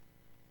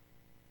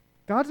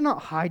 God's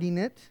not hiding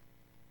it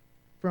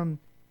from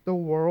the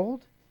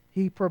world.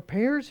 He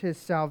prepares His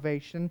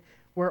salvation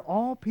where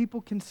all people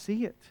can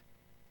see it.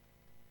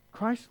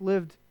 Christ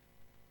lived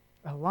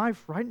a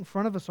life right in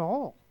front of us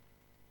all.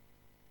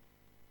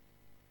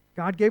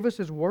 God gave us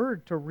His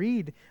Word to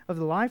read of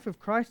the life of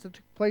Christ that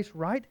took place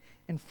right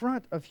in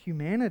front of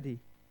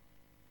humanity.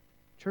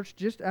 Church,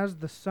 just as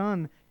the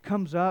sun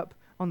comes up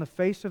on the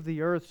face of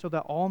the earth so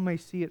that all may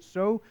see it,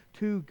 so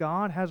too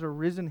God has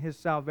arisen His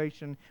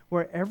salvation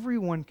where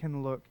everyone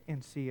can look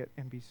and see it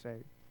and be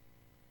saved.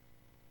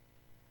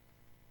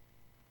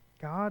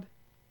 God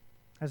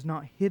has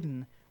not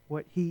hidden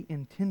what He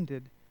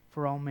intended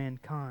for all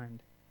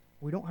mankind.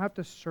 We don't have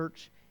to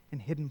search in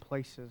hidden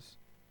places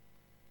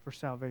for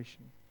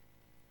salvation.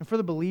 And for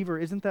the believer,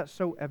 isn't that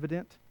so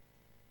evident?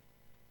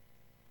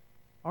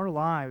 Our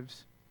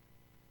lives,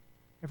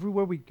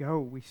 everywhere we go,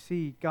 we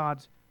see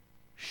God's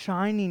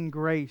shining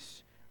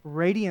grace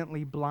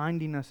radiantly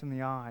blinding us in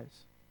the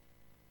eyes.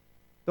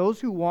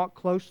 Those who walk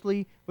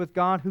closely with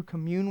God, who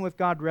commune with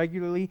God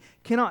regularly,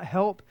 cannot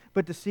help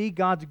but to see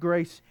God's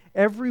grace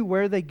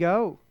everywhere they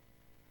go.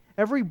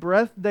 Every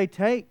breath they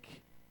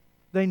take,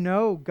 they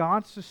know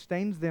God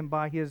sustains them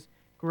by His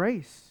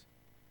grace.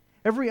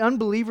 Every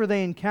unbeliever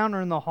they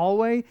encounter in the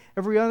hallway,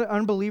 every other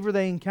unbeliever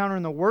they encounter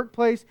in the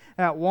workplace,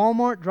 at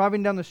Walmart,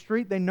 driving down the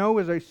street, they know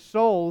is a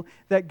soul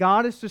that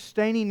God is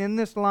sustaining in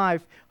this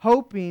life,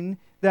 hoping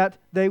that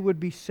they would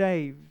be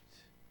saved.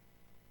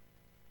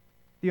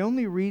 The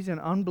only reason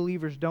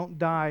unbelievers don't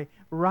die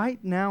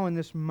right now in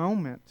this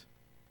moment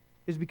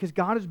is because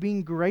God is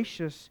being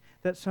gracious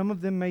that some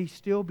of them may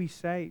still be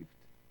saved.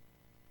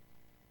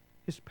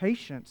 His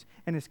patience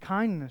and His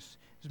kindness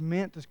is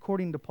meant,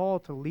 according to Paul,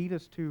 to lead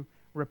us to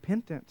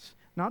repentance,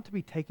 not to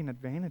be taken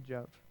advantage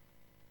of.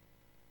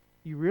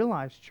 You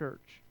realize,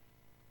 church,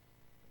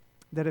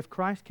 that if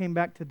Christ came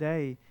back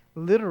today,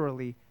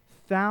 literally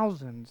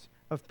thousands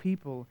of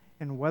people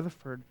in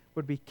Weatherford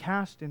would be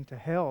cast into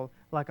hell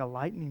like a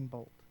lightning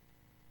bolt.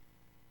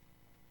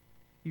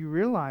 You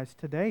realize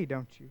today,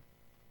 don't you,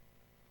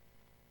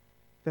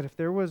 that if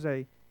there was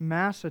a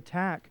mass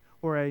attack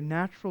or a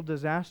natural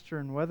disaster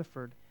in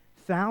Weatherford,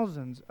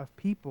 thousands of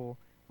people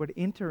would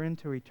enter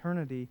into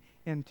eternity,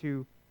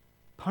 into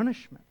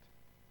punishment.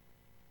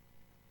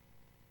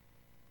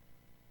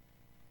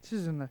 This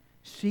isn't a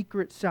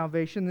secret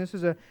salvation. This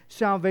is a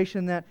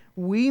salvation that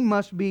we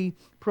must be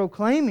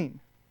proclaiming.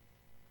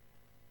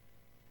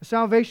 A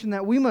salvation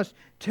that we must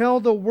tell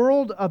the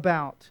world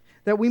about,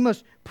 that we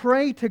must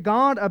pray to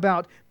God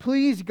about.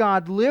 Please,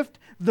 God, lift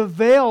the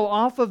veil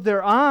off of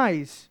their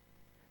eyes.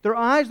 Their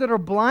eyes that are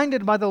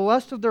blinded by the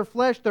lust of their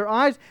flesh, their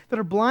eyes that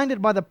are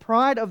blinded by the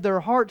pride of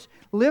their hearts.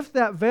 Lift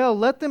that veil.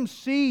 Let them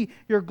see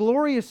your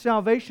glorious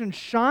salvation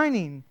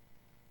shining.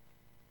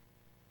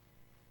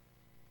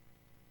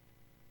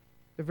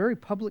 The very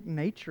public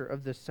nature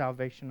of this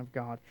salvation of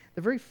God,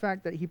 the very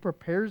fact that He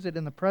prepares it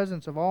in the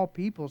presence of all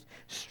peoples,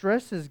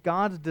 stresses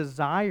God's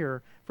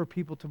desire for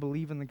people to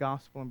believe in the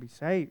gospel and be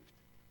saved.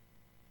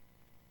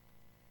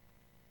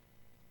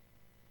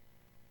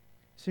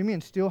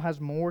 Simeon still has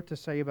more to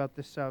say about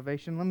this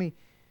salvation. Let me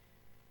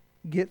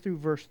get through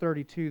verse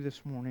 32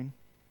 this morning.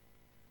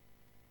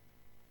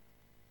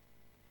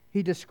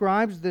 He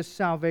describes this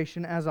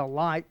salvation as a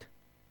light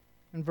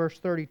in verse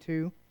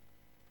 32.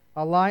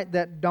 A light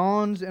that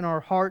dawns in our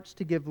hearts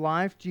to give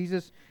life.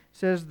 Jesus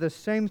says the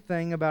same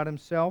thing about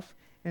Himself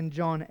in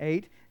John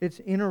 8. It's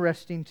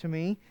interesting to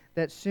me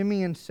that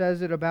Simeon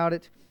says it about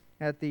it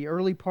at the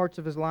early parts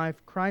of his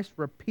life. Christ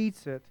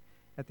repeats it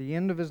at the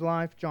end of His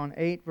life. John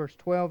 8, verse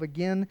 12.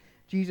 Again,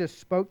 Jesus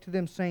spoke to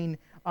them, saying,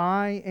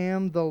 I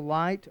am the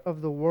light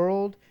of the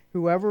world.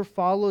 Whoever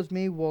follows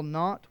me will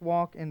not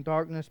walk in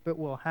darkness, but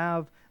will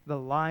have the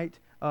light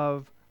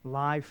of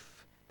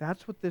life.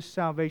 That's what this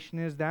salvation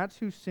is. That's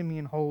who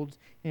Simeon holds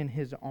in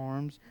his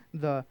arms.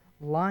 The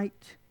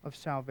light of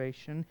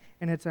salvation.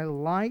 And it's a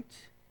light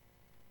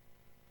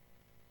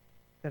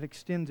that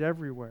extends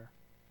everywhere.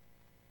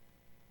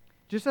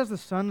 Just as the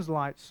sun's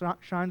light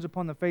shines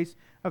upon the face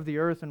of the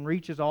earth and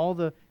reaches all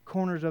the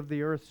corners of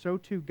the earth, so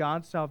too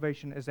God's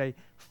salvation is a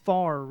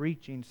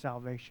far-reaching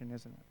salvation,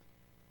 isn't it?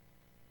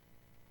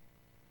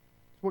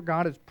 It's what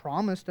God has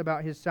promised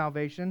about His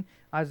salvation.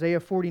 Isaiah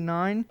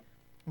 49,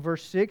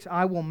 verse 6,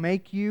 I will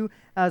make you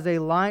as a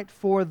light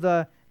for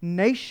the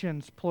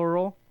nations,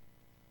 plural,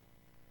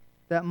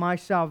 that my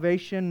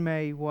salvation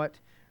may, what?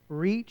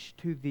 Reach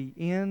to the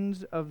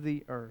ends of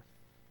the earth.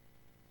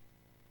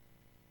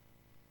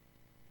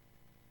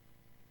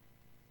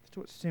 That's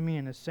what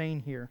Simeon is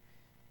saying here.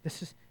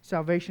 This is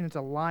salvation. It's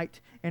a light,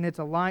 and it's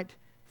a light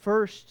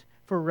first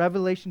for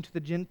revelation to the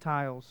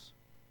Gentiles,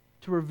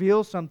 to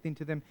reveal something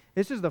to them.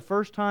 This is the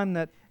first time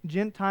that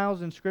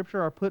Gentiles in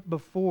Scripture are put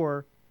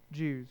before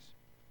Jews.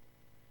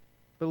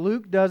 But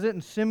Luke does it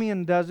and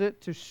Simeon does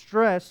it to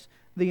stress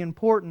the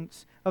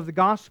importance of the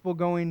gospel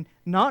going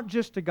not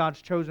just to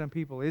God's chosen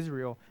people,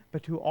 Israel,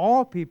 but to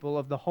all people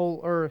of the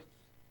whole earth.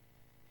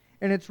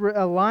 And it's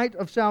a light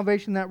of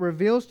salvation that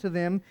reveals to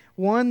them,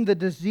 one, the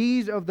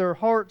disease of their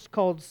hearts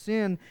called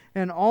sin,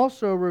 and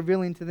also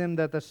revealing to them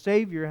that the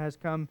Savior has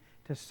come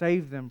to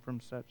save them from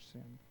such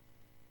sin.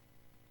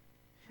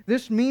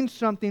 This means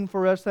something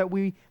for us that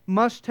we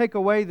must take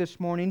away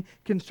this morning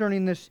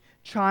concerning this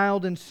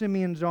child in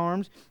Simeon's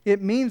arms.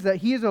 It means that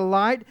he is a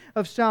light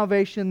of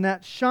salvation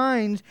that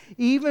shines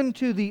even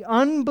to the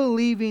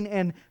unbelieving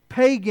and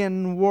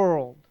pagan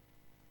world.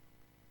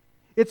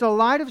 It's a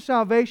light of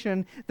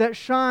salvation that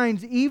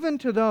shines even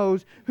to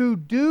those who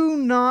do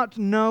not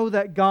know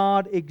that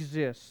God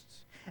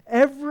exists.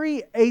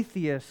 Every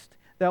atheist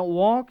that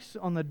walks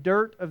on the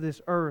dirt of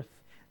this earth,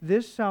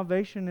 this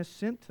salvation is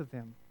sent to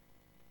them.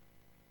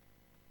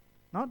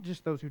 Not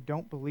just those who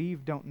don't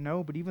believe, don't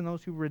know, but even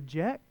those who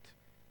reject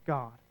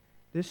God.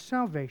 This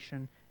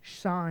salvation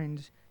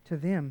shines to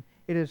them.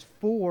 It is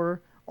for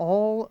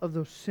all of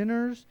those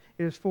sinners.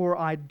 It is for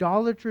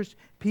idolatrous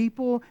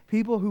people,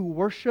 people who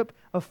worship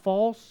a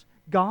false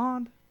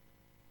god,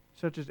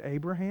 such as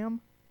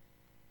Abraham.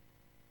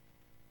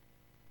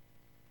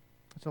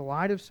 It's a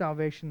light of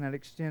salvation that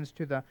extends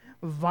to the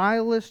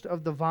vilest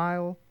of the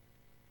vile,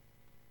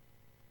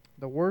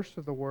 the worst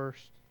of the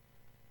worst,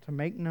 to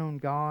make known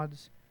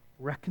God's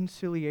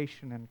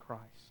reconciliation in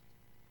Christ.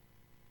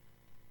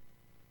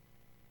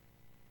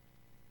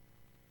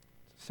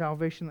 It's a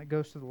salvation that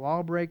goes to the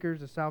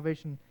lawbreakers, a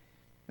salvation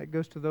that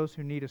goes to those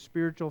who need a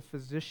spiritual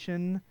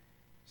physician,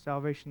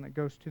 salvation that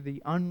goes to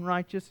the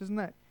unrighteous. Isn't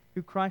that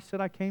who Christ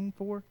said, I came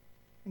for?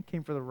 I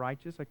came for the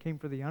righteous, I came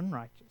for the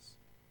unrighteous.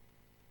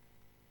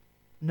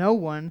 No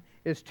one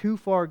is too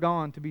far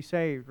gone to be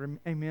saved.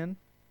 Amen? Isn't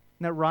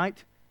that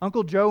right?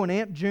 Uncle Joe and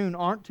Aunt June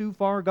aren't too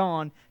far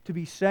gone to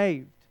be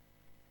saved.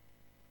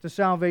 It's a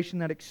salvation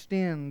that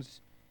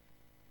extends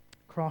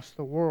across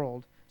the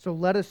world. So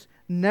let us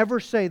never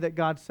say that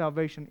God's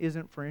salvation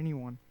isn't for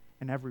anyone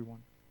and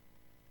everyone.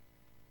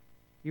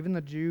 Even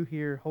the Jew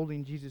here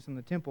holding Jesus in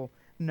the temple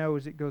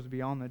knows it goes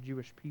beyond the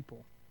Jewish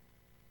people.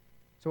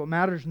 So it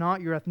matters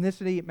not your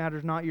ethnicity, it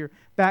matters not your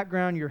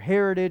background, your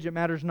heritage, it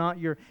matters not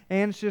your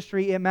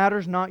ancestry, it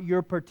matters not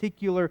your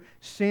particular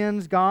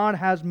sins. God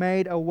has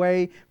made a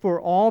way for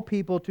all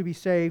people to be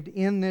saved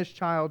in this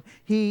child.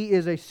 He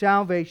is a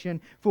salvation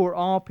for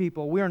all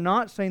people. We are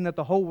not saying that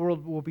the whole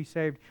world will be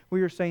saved.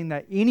 We are saying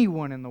that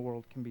anyone in the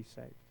world can be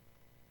saved.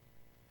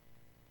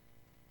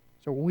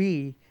 So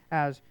we,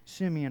 as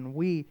Simeon,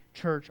 we,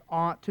 church,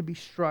 ought to be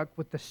struck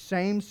with the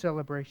same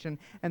celebration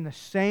and the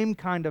same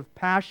kind of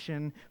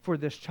passion for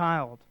this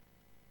child.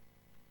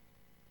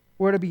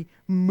 We're to be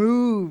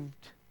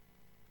moved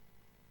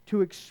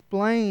to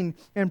explain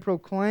and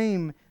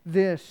proclaim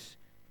this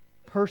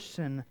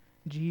person,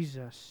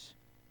 Jesus.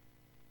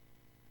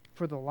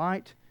 For the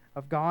light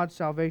of God's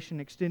salvation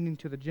extending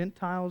to the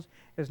Gentiles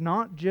is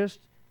not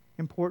just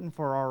important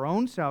for our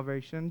own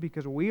salvation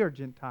because we are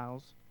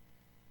Gentiles.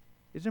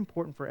 It's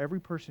important for every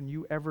person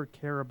you ever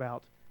care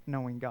about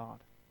knowing God.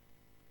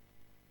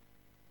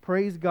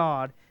 Praise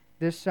God,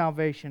 this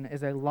salvation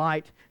is a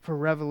light for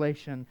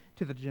revelation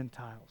to the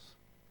Gentiles.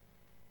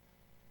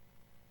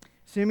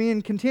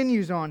 Simeon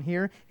continues on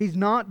here. He's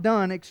not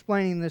done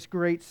explaining this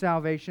great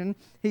salvation.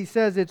 He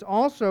says it's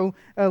also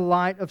a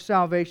light of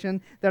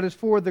salvation that is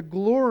for the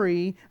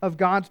glory of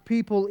God's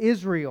people,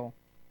 Israel.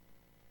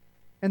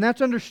 And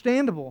that's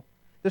understandable.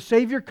 The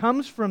Savior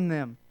comes from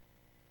them.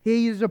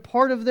 He is a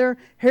part of their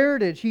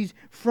heritage. He's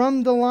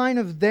from the line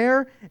of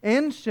their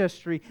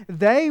ancestry.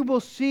 They will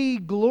see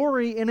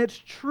glory in its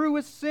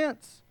truest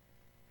sense.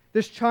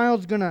 This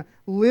child's going to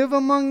live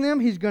among them.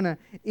 He's going to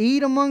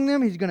eat among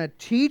them. He's going to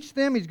teach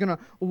them. He's going to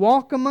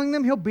walk among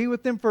them. He'll be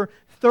with them for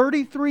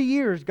 33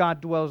 years. God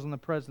dwells in the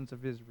presence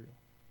of Israel.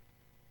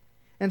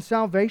 And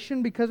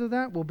salvation, because of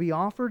that, will be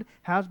offered,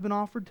 has been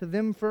offered to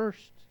them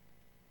first.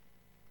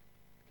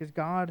 Because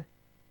God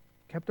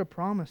kept a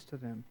promise to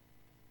them.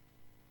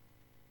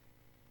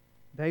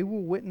 They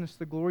will witness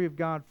the glory of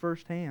God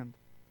firsthand.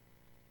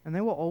 And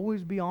they will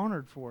always be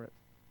honored for it.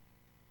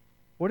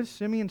 What is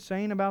Simeon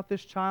saying about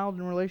this child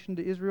in relation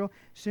to Israel?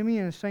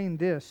 Simeon is saying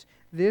this: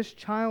 this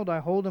child I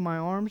hold in my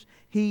arms,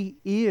 he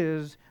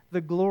is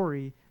the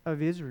glory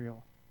of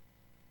Israel.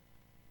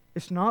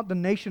 It's not the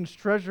nation's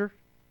treasure.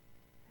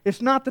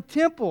 It's not the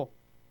temple.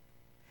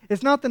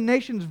 It's not the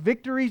nation's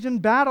victories in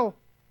battle.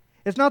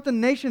 It's not the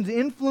nation's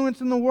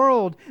influence in the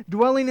world,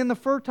 dwelling in the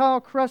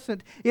Fertile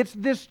Crescent. It's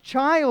this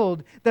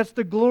child that's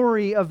the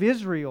glory of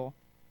Israel.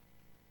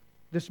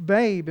 This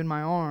babe in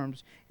my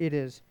arms, it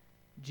is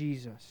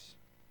Jesus.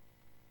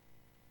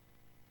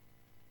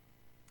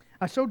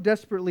 I so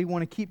desperately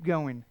want to keep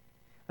going.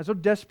 I so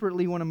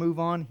desperately want to move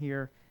on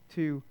here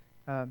to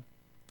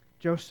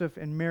Joseph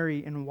and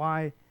Mary and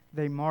why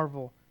they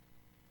marvel.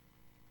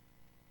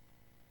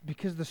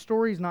 Because the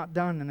story's not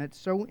done and it's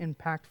so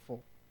impactful.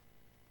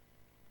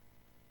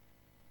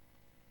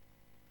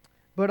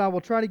 But I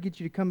will try to get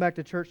you to come back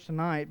to church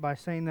tonight by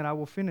saying that I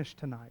will finish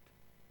tonight.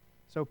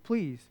 So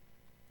please,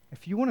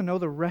 if you want to know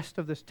the rest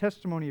of this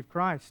testimony of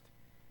Christ,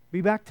 be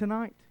back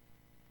tonight.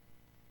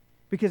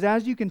 Because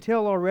as you can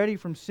tell already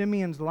from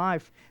Simeon's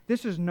life,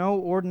 this is no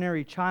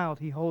ordinary child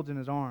he holds in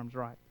his arms,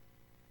 right?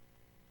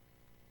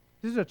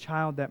 This is a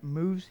child that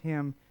moves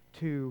him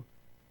to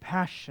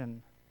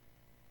passion.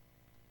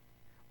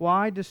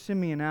 Why does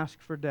Simeon ask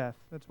for death?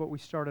 That's what we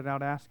started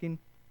out asking.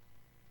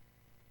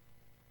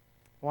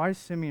 Why is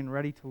Simeon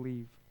ready to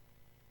leave?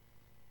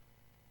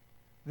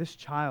 This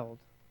child,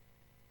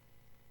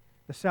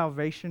 the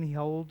salvation he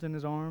holds in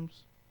his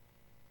arms,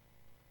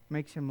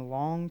 makes him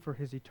long for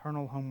his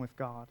eternal home with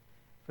God.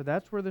 For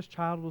that's where this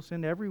child will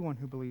send everyone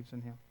who believes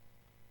in him.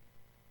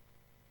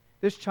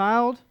 This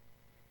child,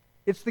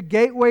 it's the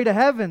gateway to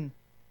heaven.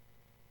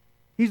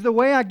 He's the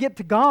way I get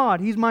to God.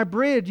 He's my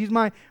bridge. He's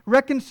my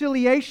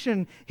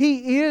reconciliation.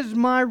 He is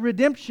my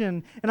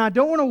redemption. And I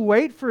don't want to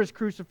wait for His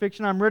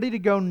crucifixion. I'm ready to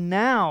go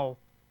now.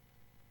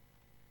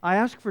 I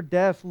ask for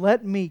death.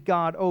 Let me,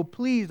 God, oh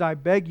please, I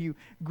beg you,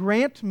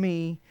 grant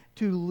me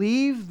to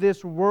leave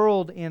this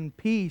world in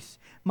peace.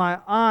 My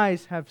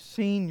eyes have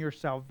seen your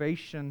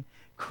salvation.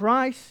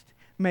 Christ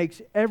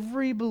makes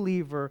every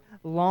believer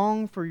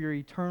long for your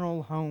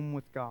eternal home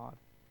with God.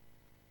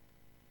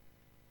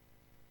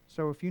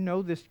 So if you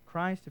know this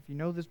Christ, if you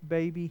know this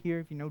baby here,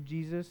 if you know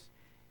Jesus,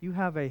 you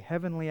have a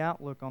heavenly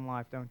outlook on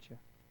life, don't you?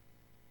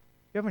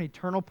 You have an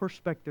eternal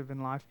perspective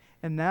in life,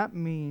 and that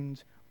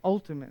means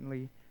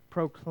ultimately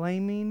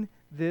proclaiming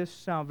this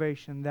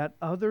salvation that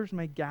others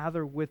may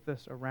gather with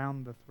us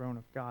around the throne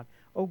of God.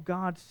 Oh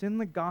God, send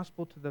the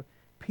gospel to the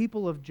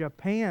people of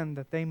Japan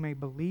that they may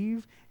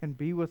believe and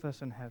be with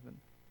us in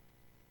heaven.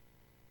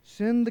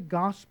 Send the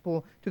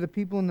gospel to the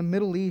people in the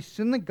Middle East.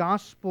 Send the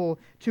gospel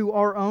to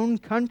our own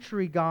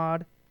country,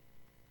 God,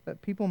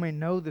 that people may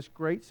know this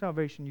great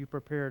salvation you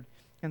prepared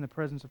in the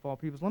presence of all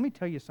peoples. Let me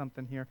tell you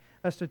something here.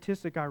 A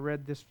statistic I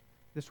read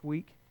this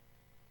week.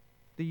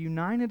 The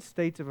United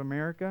States of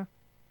America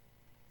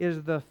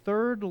is the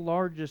third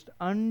largest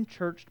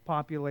unchurched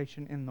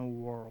population in the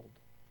world,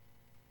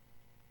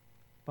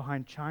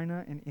 behind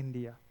China and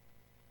India.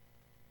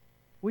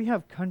 We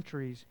have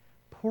countries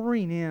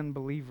pouring in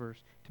believers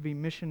to be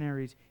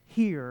missionaries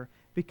here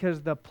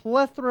because the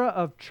plethora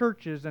of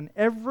churches in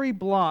every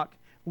block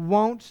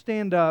won't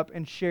stand up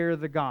and share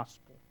the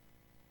gospel.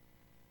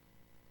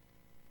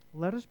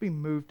 Let us be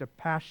moved to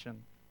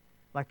passion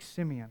like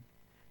Simeon,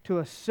 to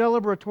a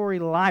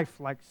celebratory life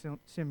like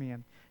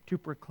Simeon, to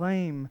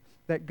proclaim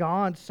that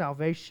God's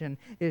salvation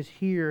is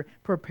here,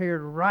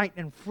 prepared right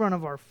in front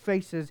of our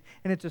faces,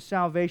 and it's a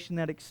salvation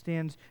that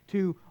extends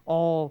to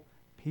all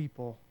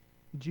people,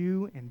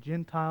 Jew and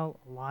Gentile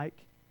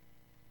alike.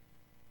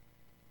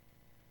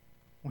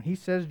 When he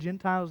says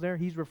Gentiles there,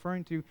 he's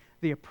referring to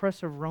the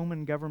oppressive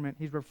Roman government.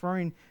 He's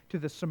referring to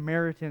the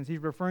Samaritans. He's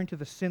referring to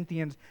the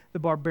Scythians, the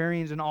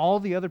barbarians, and all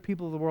the other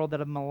people of the world that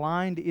have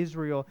maligned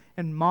Israel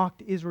and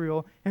mocked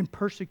Israel and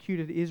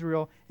persecuted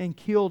Israel and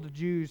killed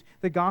Jews.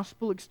 The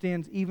gospel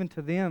extends even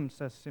to them,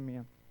 says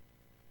Simeon.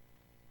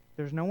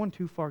 There's no one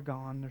too far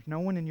gone. There's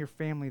no one in your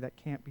family that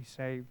can't be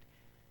saved.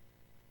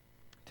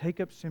 Take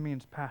up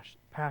Simeon's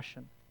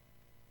passion.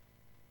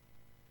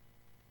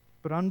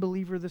 But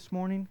unbeliever this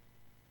morning,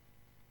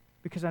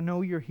 because I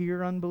know you're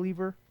here,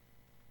 unbeliever,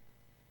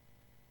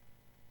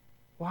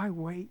 why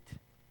wait?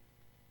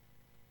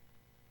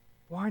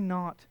 Why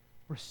not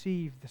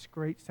receive this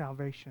great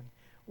salvation?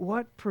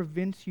 What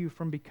prevents you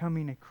from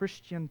becoming a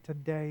Christian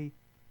today?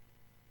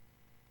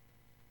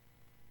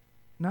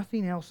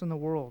 Nothing else in the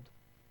world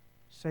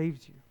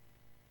saves you.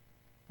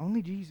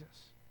 Only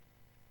Jesus.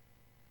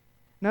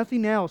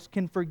 Nothing else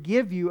can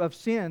forgive you of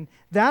sin.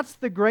 That's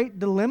the great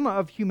dilemma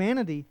of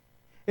humanity.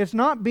 It's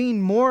not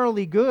being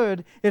morally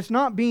good. It's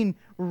not being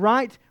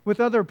right with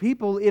other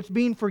people. It's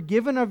being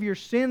forgiven of your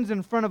sins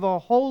in front of a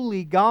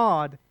holy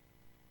God.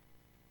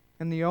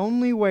 And the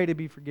only way to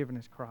be forgiven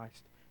is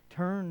Christ.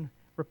 Turn,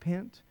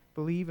 repent,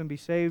 believe, and be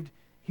saved.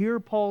 Hear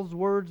Paul's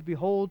words,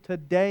 behold,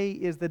 today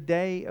is the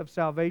day of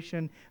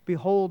salvation.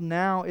 Behold,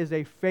 now is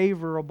a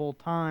favorable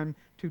time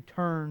to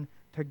turn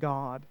to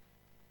God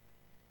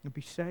and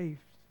be saved.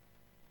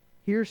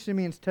 Hear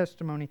Simeon's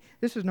testimony.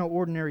 This is no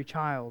ordinary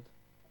child.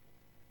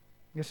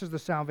 This is the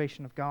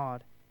salvation of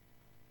God.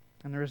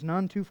 And there is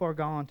none too far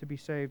gone to be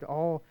saved.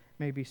 All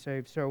may be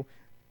saved. So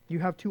you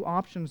have two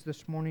options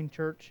this morning,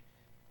 church.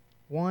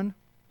 One,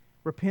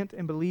 repent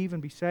and believe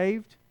and be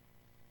saved.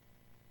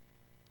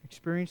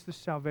 Experience this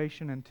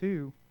salvation. And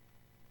two,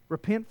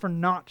 repent for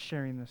not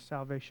sharing this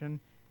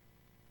salvation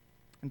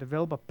and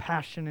develop a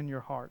passion in your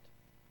heart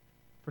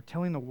for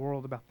telling the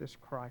world about this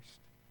Christ.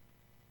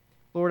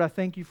 Lord, I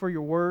thank you for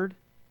your word.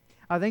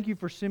 I thank you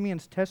for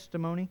Simeon's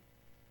testimony.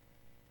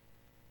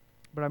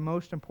 But I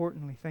most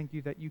importantly thank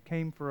you that you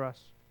came for us.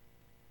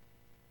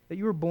 That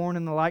you were born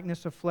in the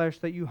likeness of flesh.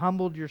 That you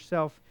humbled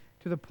yourself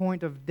to the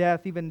point of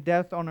death, even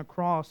death on a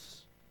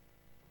cross.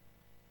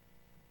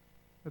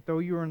 That though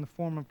you were in the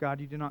form of God,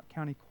 you did not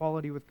count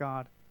equality with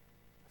God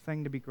a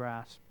thing to be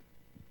grasped.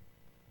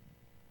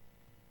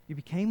 You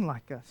became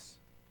like us.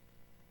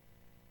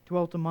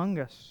 Dwelt among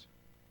us.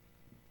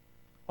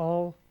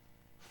 All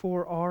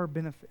for our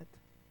benefit.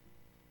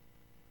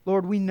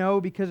 Lord, we know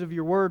because of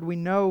your word, we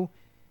know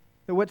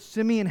that what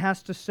Simeon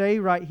has to say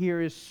right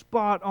here is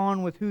spot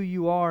on with who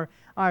you are.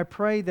 I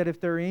pray that if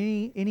there are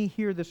any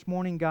here this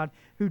morning, God,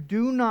 who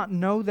do not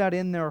know that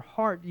in their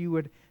heart, you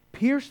would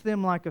pierce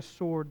them like a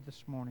sword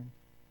this morning,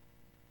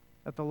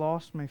 that the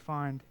lost may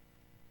find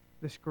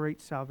this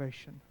great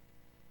salvation.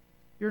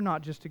 You're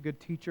not just a good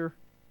teacher.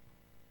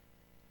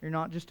 You're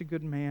not just a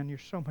good man. You're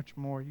so much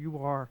more. You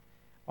are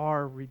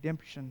our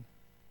redemption.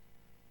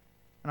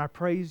 And I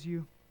praise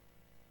you.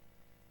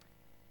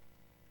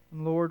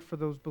 And Lord, for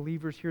those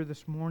believers here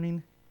this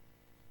morning,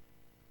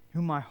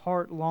 whom my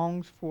heart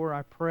longs for,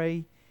 I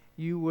pray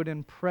you would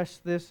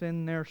impress this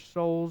in their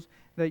souls,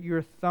 that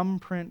your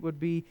thumbprint would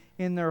be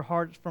in their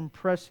hearts from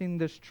pressing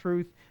this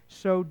truth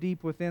so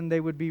deep within. They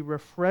would be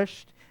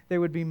refreshed, they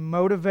would be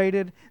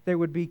motivated, they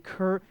would be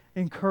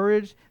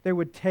encouraged, they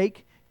would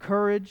take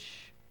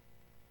courage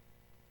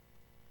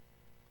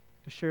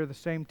to share the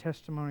same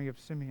testimony of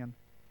Simeon.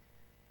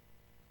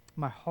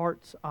 My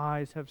heart's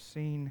eyes have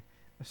seen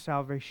the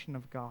salvation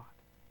of God.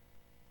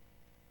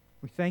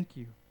 We thank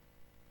you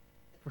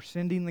for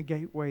sending the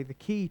gateway, the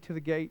key to the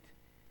gate,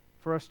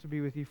 for us to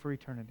be with you for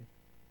eternity.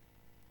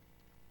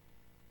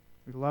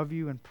 We love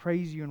you and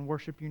praise you and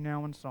worship you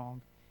now in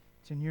song.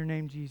 It's in your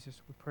name, Jesus,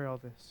 we pray all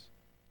this.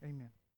 Amen.